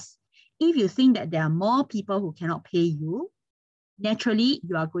impairment loss? If you think that there are more people who cannot pay you, naturally,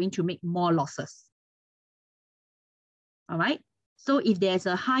 you are going to make more losses. All right. So if there's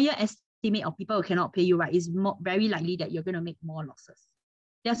a higher estimate of people who cannot pay you, right, it's very likely that you're going to make more losses.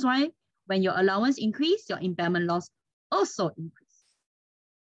 That's why when your allowance increase, your impairment loss also increase.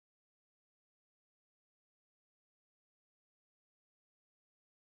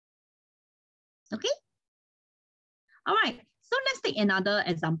 Okay. All right. So let's take another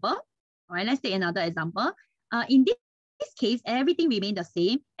example. All right, let's take another example. In this case, everything remains the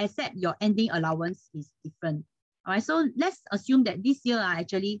same except your ending allowance is different. All right, so let's assume that this year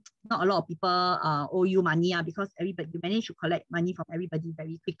actually not a lot of people owe you money because everybody, you manage to collect money from everybody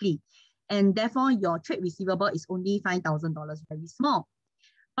very quickly. And therefore, your trade receivable is only $5,000, very small.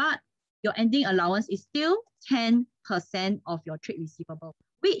 But your ending allowance is still 10% of your trade receivable,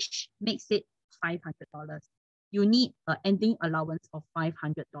 which makes it $500. You need an ending allowance of $500.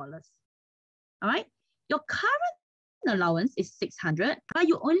 All right, your current allowance is 600, but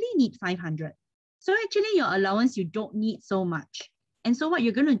you only need 500. So actually your allowance, you don't need so much. And so what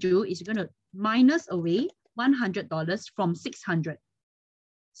you're going to do is you're going to minus away $100 from 600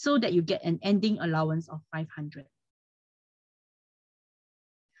 so that you get an ending allowance of 500.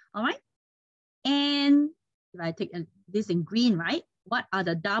 All right. And if I take this in green, right? What are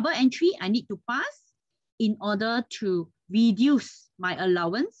the double entry I need to pass in order to reduce my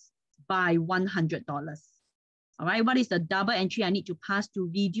allowance by $100? All right, what is the double entry I need to pass to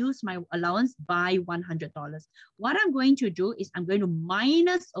reduce my allowance by $100? What I'm going to do is I'm going to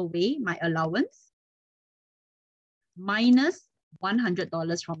minus away my allowance, minus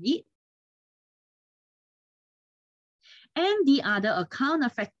 $100 from it. And the other account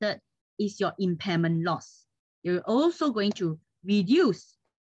affected is your impairment loss. You're also going to reduce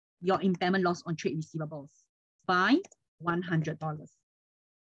your impairment loss on trade receivables by $100.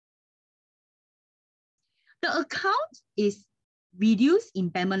 The account is reduced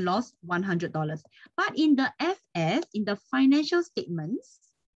impairment loss $100. But in the FS, in the financial statements,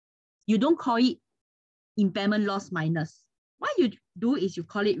 you don't call it impairment loss minus. What you do is you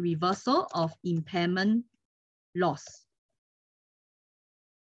call it reversal of impairment loss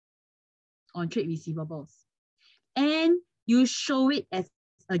on trade receivables. And you show it as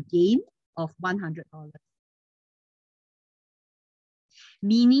a gain of $100.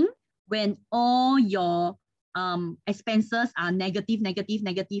 Meaning when all your expenses are negative,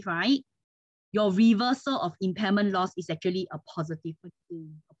 right? Your reversal of impairment loss is actually a positive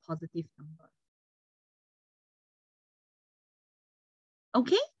gain, a positive number.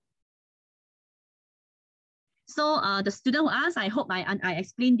 Okay? So the student who asked, I hope I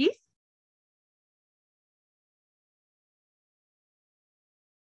explained this.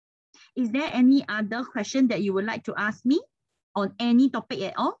 Is there any other question that you would like to ask me on any topic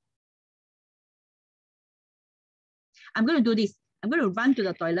at all? I'm going to do this. I'm going to run to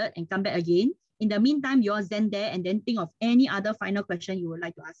the toilet and come back again. In the meantime, you all stand there and then think of any other final question you would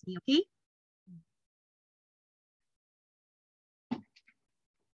like to ask me, okay?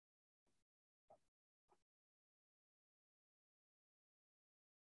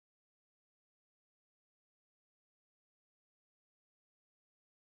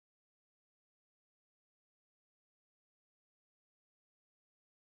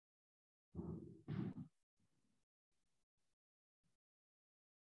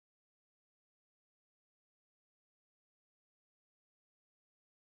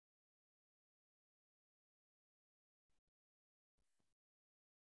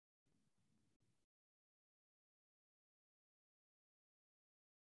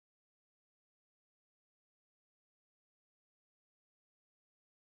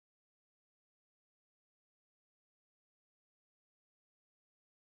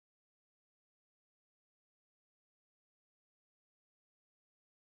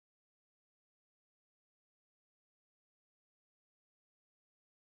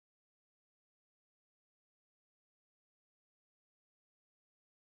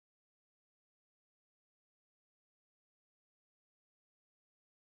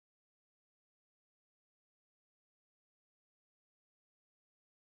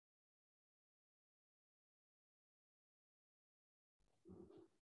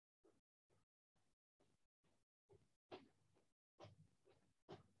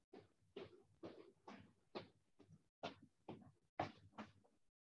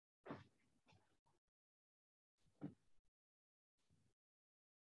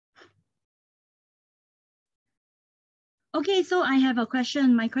 Okay, so I have a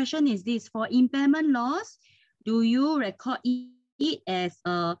question. My question is this: for impairment loss, do you record it as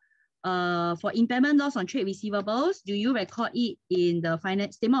for impairment loss on trade receivables? Do you record it in the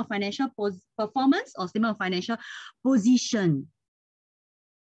statement of financial performance or statement of financial position?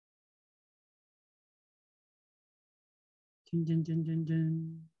 Dun, dun, dun, dun,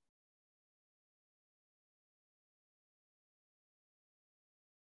 dun.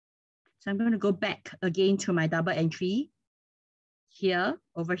 So I'm going to go back again to my double entry. Here,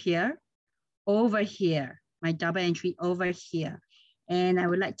 over here, my double entry over here. And I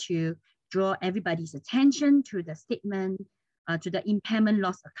would like to draw everybody's attention to the statement, to the impairment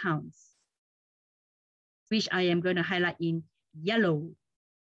loss accounts, which I am going to highlight in yellow.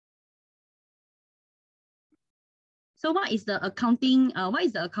 So what is the accounting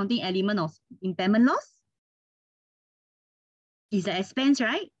element of impairment loss? Is the expense,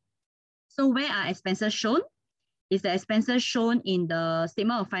 right? So where are expenses shown? Is the expenses shown in the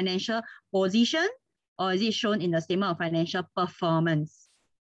statement of financial position, or is it shown in the statement of financial performance?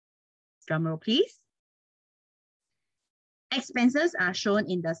 Drum roll, please. Expenses are shown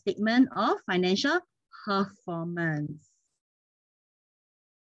in the statement of financial performance.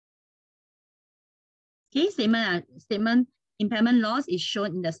 Okay, statement impairment loss is shown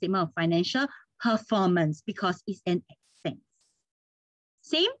in the statement of financial performance because it's an expense.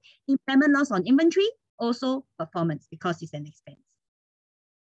 Same, impairment loss on inventory, also performance because it's an expense.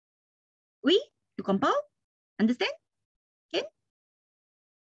 You compile? Understand? Okay.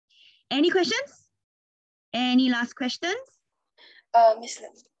 Any questions? Any last questions? Miss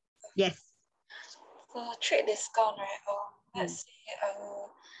Lim. Yes. For trade discount, right? Let's say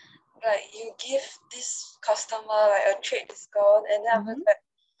like you give this customer like a trade discount, and then after that,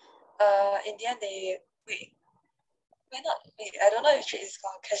 in the end they I don't know if trade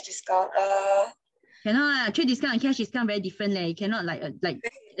discount, cash discount. Cannot trade discount and cash discount very different. You cannot like I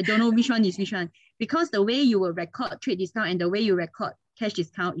don't know which one is which one, because the way you will record trade discount and the way you record cash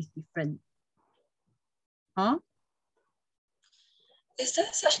discount is different. Huh? Is there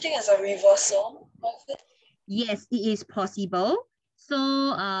such thing as a reversal of it? Yes, it is possible.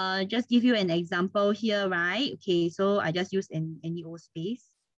 So just give you an example here, right? Okay, so I just use any old space.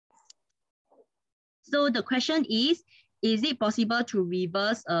 So the question is it possible to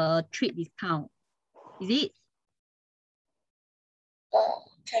reverse a trade discount? Is it?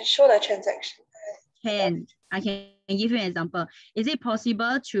 Can show the transaction. Can. I can give you an example. Is it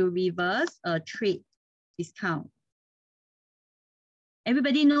possible to reverse a trade discount?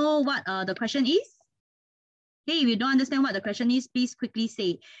 Everybody know what the question is? Okay, if you don't understand what the question is, please quickly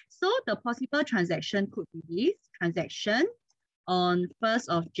say. So the possible transaction could be this transaction on 1st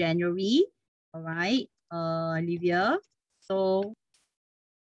of January. All right, Olivia. So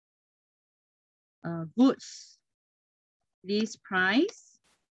goods list price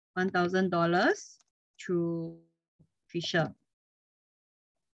 $1,000 to Trisha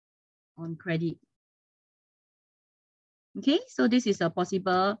on credit. Okay, so this is a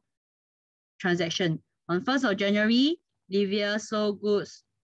possible transaction. On 1st of January, Livia sold goods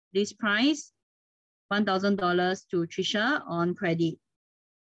list price $1,000 to Trisha on credit.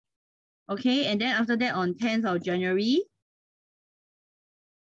 Okay, and then after that, on 10th of January,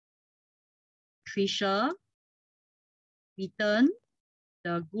 Trisha returned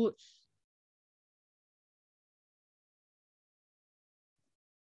the goods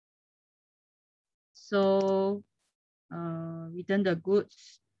return the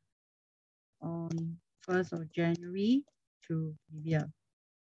goods on 1st of January to Livia.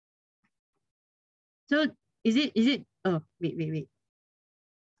 So is it, oh, wait.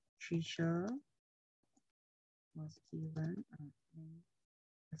 Trisha was given a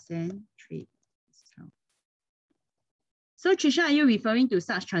 10% trade discount. So Trisha, are you referring to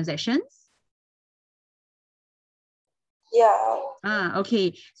such transactions? Yeah.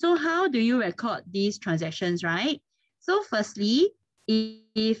 Okay. So how do you record these transactions, right? So firstly,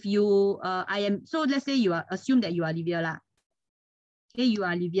 if you, so let's say you are, assume that you are Livia lah. Okay, you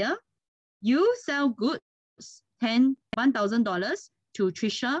are Livia. You sell goods, $1,000 to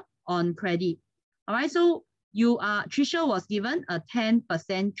Trisha on credit. All right, so Trisha was given a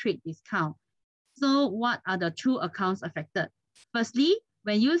 10% trade discount. So what are the two accounts affected? Firstly,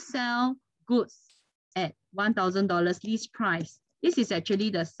 when you sell goods at $1,000 list price, this is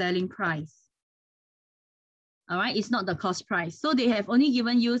actually the selling price. All right, it's not the cost price. So they have only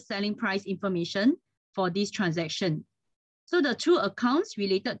given you selling price information for this transaction. So the two accounts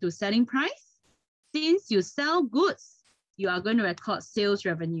related to selling price, since you sell goods, you are going to record sales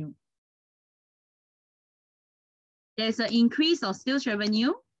revenue. There's an increase of sales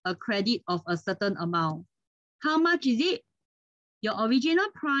revenue, a credit of a certain amount. How much is it? Your original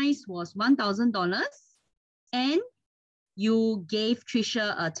price was $1,000 and you gave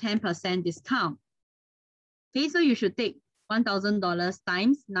Trisha a 10% discount. Okay, so you should take $1,000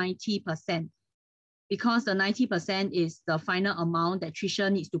 times 90%, because the 90% is the final amount that Trisha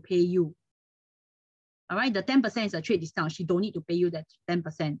needs to pay you. All right, the 10% is a trade discount. She don't need to pay you that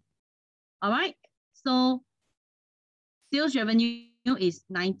 10%. All right, so sales revenue is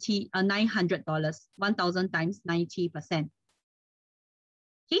 $900, 1,000 times 90%.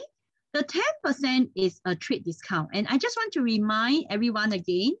 Okay, the 10% is a trade discount. And I just want to remind everyone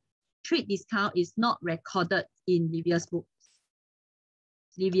again, trade discount is not recorded in Livia's book.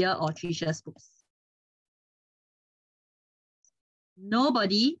 Livia or Trisha's books.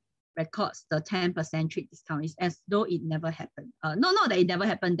 Nobody records the 10% trade discount. It's as though it never happened. Not that it never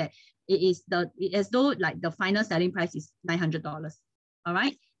happened, that as though like the final selling price is $900. All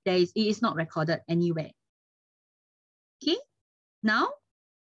right, it is not recorded anywhere. Okay, now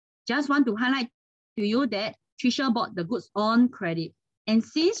just want to highlight to you that Trisha bought the goods on credit. And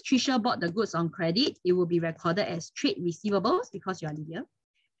since Trisha bought the goods on credit, it will be recorded as trade receivables because you are Livia.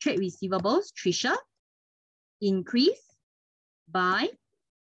 Trade receivables, Trisha, increase by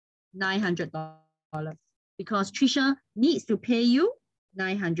 $900 because Trisha needs to pay you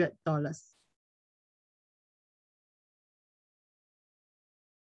 $900.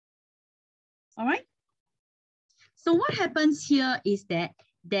 All right. So what happens here is that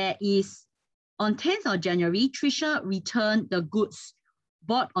there is, on 10th of January, Trisha returned the goods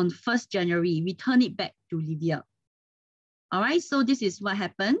bought on 1st January, return it back to Livia. All right, so this is what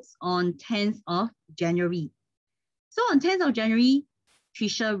happens on 10th of January. So on 10th of January,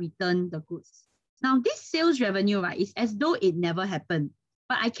 Trisha returned the goods. Now this sales revenue, right, is as though it never happened,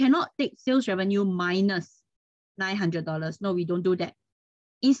 but I cannot take sales revenue minus $900. No, we don't do that.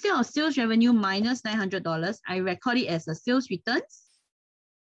 Instead of sales revenue minus $900, I record it as a sales returns,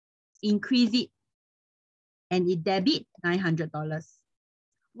 increase it, and it debit $900.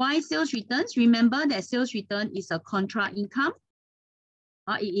 Why sales returns? Remember that sales return is a contra income.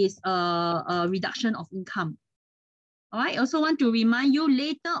 It is a reduction of income. All right, I also want to remind you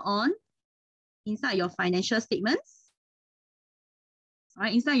later on, inside your financial statements, all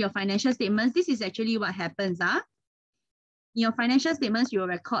right, inside your financial statements, this is actually what happens. In your financial statements, you will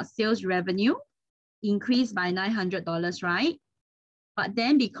record sales revenue increased by $900, right? But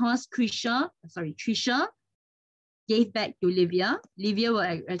then because Trisha gave back to Livia, Livia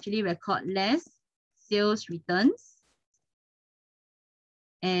will actually record less sales returns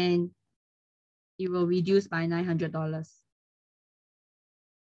and it will reduce by $900.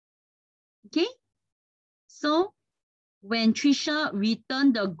 Okay, so when Trisha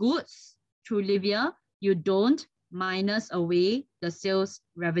returned the goods to Livia, you don't minus away the sales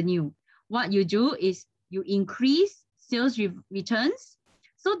revenue. What you do is you increase sales returns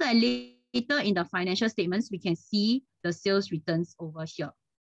so that later in the financial statements, we can see the sales returns over here.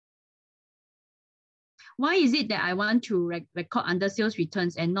 Why is it that I want to record under sales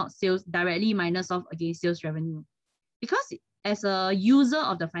returns and not sales directly minus off against sales revenue? Because as a user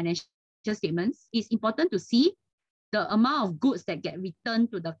of the financial statements, it's important to see the amount of goods that get returned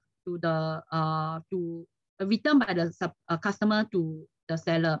returned by the customer to the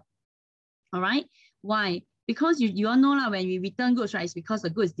seller. All right. Why? Because you all know when we return goods, right, it's because the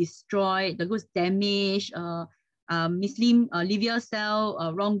goods destroyed, the goods damaged, Miss Lim, Livia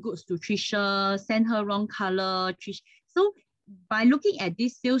sell wrong goods to Trisha, send her wrong color. So by looking at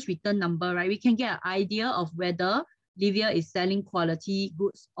this sales return number, right, we can get an idea of whether Livia is selling quality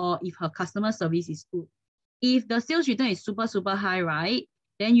goods or if her customer service is good. If the sales return is super, super high, right,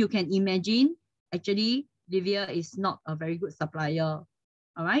 then you can imagine actually Livia is not a very good supplier.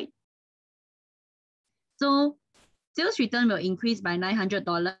 All right. So sales return will increase by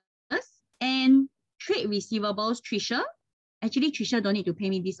 $900 and trade receivables, Trisha don't need to pay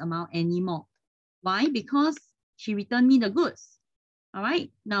me this amount anymore. Why? Because she returned me the goods. All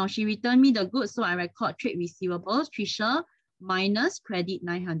right. Now she returned me the goods, so I record trade receivables, Trisha minus credit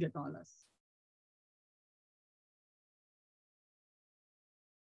 $900.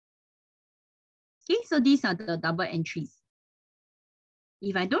 Okay, so these are the double entries.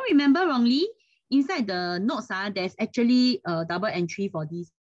 If I don't remember wrongly, inside the notes, there's actually a double entry for these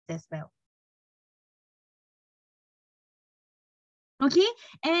as well. Okay,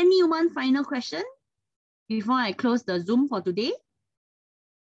 any one final question before I close the Zoom for today?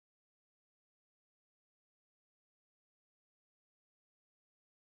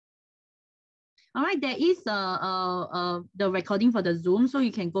 All right, there is the recording for the Zoom, so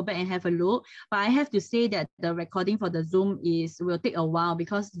you can go back and have a look. But I have to say that the recording for the Zoom will take a while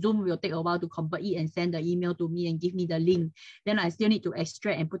because Zoom will take a while to convert it and send the email to me and give me the link. Then I still need to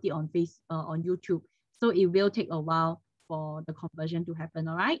extract and put it on on YouTube. So it will take a while for the conversion to happen.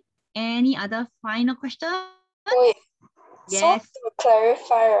 All right. Any other final question? Wait. Yes. So to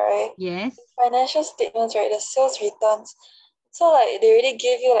clarify, right? Yes. The financial statements, right? The sales returns. So like they already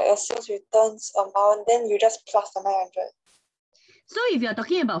give you like a sales returns amount, then you just plus the 900. So if you're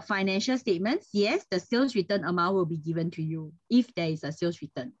talking about financial statements, yes, the sales return amount will be given to you if there is a sales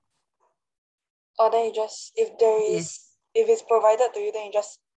return. Or then you just, if it's provided to you, then you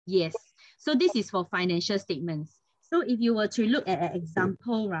just... Yes. So this is for financial statements. So if you were to look at an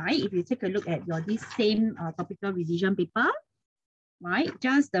example, right, if you take a look at this same topical revision paper, right?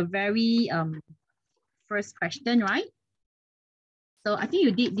 Just the very first question, right? So I think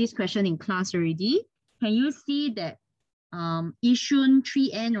you did this question in class already. Can you see that Yishun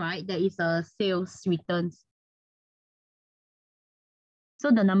 3N, right? There is a sales returns. So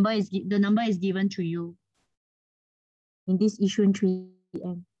the number is given to you in this Yishun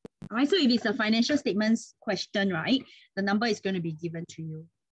 3N. All right, so if it's a financial statements question, right, the number is going to be given to you.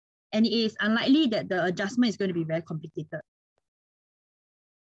 And it is unlikely that the adjustment is going to be very complicated.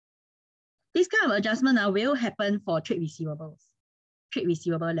 This kind of adjustment will happen for trade receivables, trade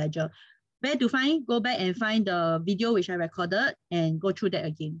receivable ledger. Where to find? Go back and find the video which I recorded and go through that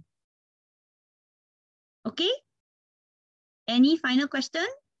again. Okay? Any final question?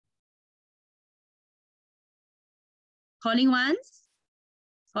 Calling once?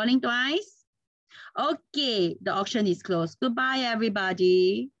 Calling twice? Okay, the auction is closed. Goodbye,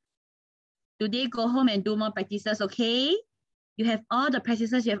 everybody. Today, go home and do more practices, okay? You have all the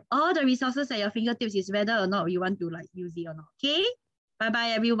practices, you have all the resources at your fingertips, is whether or not you want to use it or not, okay? Bye-bye,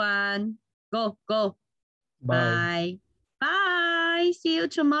 everyone. Go, go. Bye. Bye. Bye. See you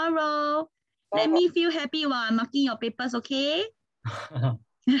tomorrow. Let me feel happy while I'm marking your papers, okay?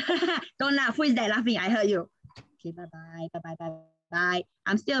 Don't laugh. Who is that laughing? I heard you. Okay, bye-bye. Bye-bye. Bye-bye.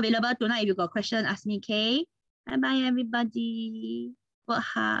 I'm still available tonight. If you got a question, ask me, okay? Bye-bye, everybody. Work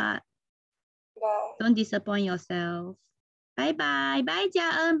hard. Bye. Don't disappoint yourself. Bye-bye. Bye,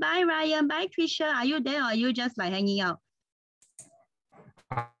 Jia-En. Bye, Ryan. Bye, Trisha. Are you there or are you just hanging out?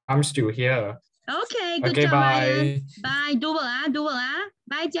 I'm still here. Okay, good Okay, job, bye. Ryan. Bye. Do work, do work.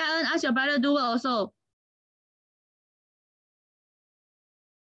 Bye, Jia-En. Ask your brother do work also.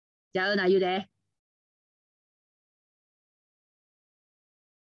 Jia-En, are you there?